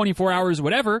 hours, 24 hours,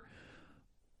 whatever.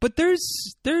 But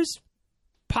there's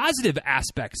positive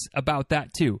aspects about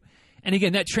that too. And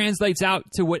again, that translates out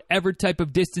to whatever type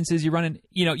of distances you're running.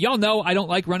 Y'all know I don't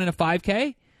like running a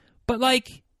 5K, but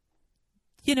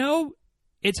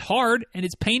it's hard and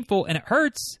it's painful and it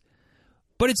hurts.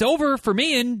 But it's over for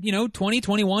me in, 20,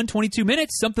 21, 22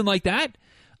 minutes, something like that.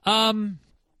 And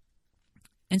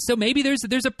so maybe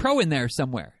there's a pro in there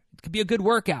somewhere. It could be a good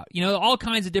workout. All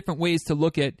kinds of different ways to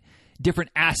look at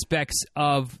different aspects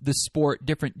of the sport,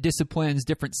 different disciplines,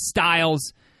 different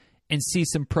styles, and see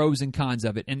some pros and cons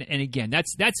of it. And again,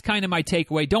 that's kind of my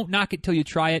takeaway. Don't knock it till you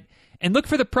try it, and look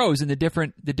for the pros in the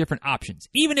different options,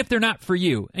 even if they're not for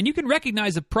you. And you can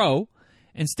recognize a pro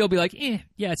and still be like, yeah,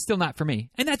 it's still not for me.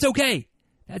 And that's okay.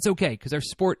 That's okay, because our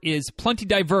sport is plenty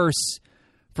diverse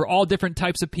for all different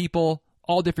types of people,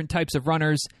 all different types of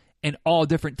runners, and all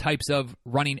different types of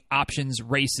running options,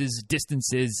 races,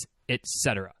 distances,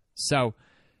 etc. So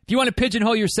if you want to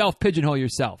pigeonhole yourself, pigeonhole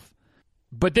yourself.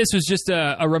 But this was just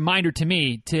a reminder to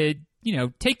me to,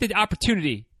 take the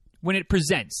opportunity when it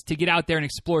presents to get out there and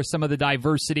explore some of the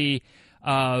diversity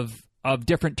of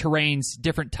different terrains,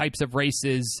 different types of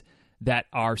races that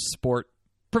our sport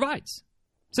provides.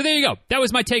 So there you go. That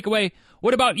was my takeaway.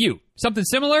 What about you? Something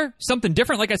similar? Something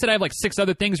different? Like I said, I have like 6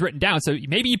 other things written down, so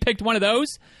maybe you picked one of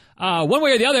those. One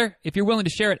way or the other, if you're willing to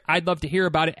share it, I'd love to hear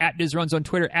about it. @DizRuns on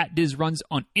Twitter, @DizRuns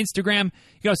on Instagram.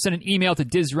 You can also send an email to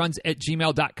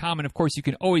dizruns@gmail.com. And, of course, you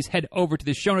can always head over to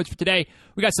the show notes for today.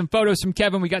 We got some photos from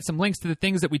Kevin. We got some links to the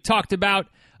things that we talked about,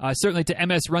 certainly to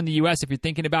MS Run the US. If you're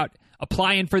thinking about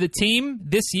applying for the team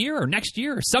this year or next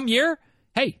year or some year,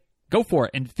 hey, go for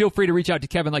it, and feel free to reach out to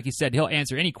Kevin. Like he said, he'll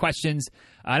answer any questions.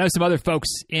 I know some other folks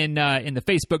in the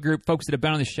Facebook group, folks that have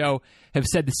been on the show, have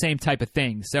said the same type of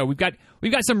thing. So we've got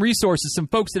some resources, some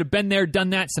folks that have been there,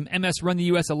 done that, some MS Run the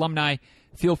US alumni.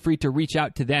 Feel free to reach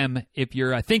out to them if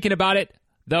you're thinking about it.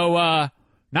 Though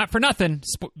not for nothing,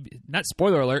 not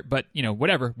spoiler alert, but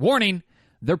whatever. Warning: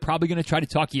 they're probably going to try to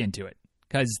talk you into it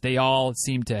because they all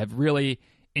seem to have really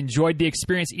enjoyed the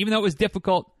experience, even though it was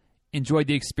difficult. Enjoyed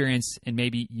the experience, and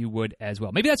maybe you would as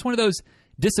well. Maybe that's one of those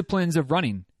disciplines of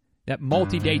running, that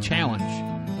multi-day challenge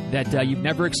that you've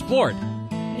never explored.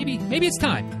 Maybe it's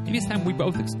time. Maybe it's time we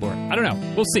both explore it. I don't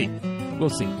know. We'll see.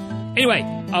 Anyway,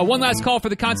 one last call for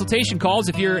the consultation calls.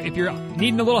 If you're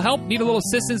needing a little help, need a little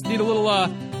assistance, need a little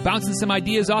bouncing some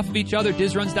ideas off of each other,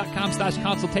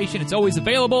 dizruns.com/consultation. It's always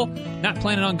available. Not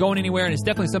planning on going anywhere, and it's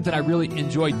definitely something I really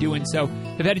enjoy doing. So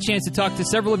I've had a chance to talk to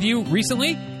several of you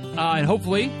recently. And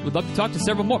hopefully, would love to talk to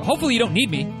several more. Hopefully you don't need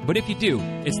me, but if you do,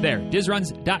 it's there.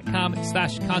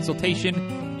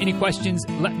 dizruns.com/consultation. Any questions,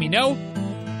 let me know.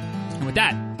 And with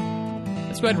that,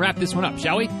 let's go ahead and wrap this one up,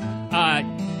 shall we?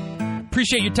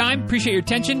 Appreciate your time, appreciate your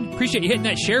attention, appreciate you hitting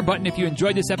that share button if you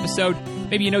enjoyed this episode.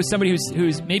 Maybe you know somebody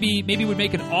who's maybe would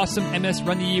make an awesome MS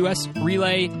Run the US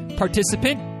relay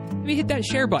participant. Maybe hit that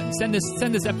share button. Send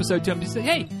this episode to them. Just say,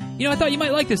 hey, I thought you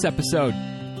might like this episode.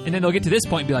 And then they'll get to this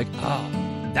point and be like, oh,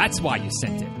 that's why you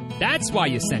sent it. That's why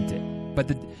you sent it. But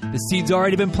the seed's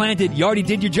already been planted. You already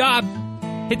did your job.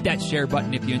 Hit that share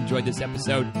button if you enjoyed this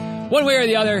episode. One way or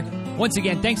the other. Once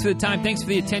again, thanks for the time. Thanks for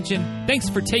the attention. Thanks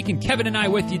for taking Kevin and I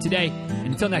with you today. And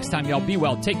until next time, y'all, be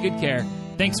well. Take good care.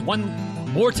 Thanks one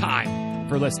more time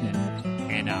for listening.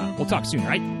 And we'll talk soon,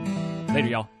 right? Later,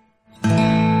 y'all.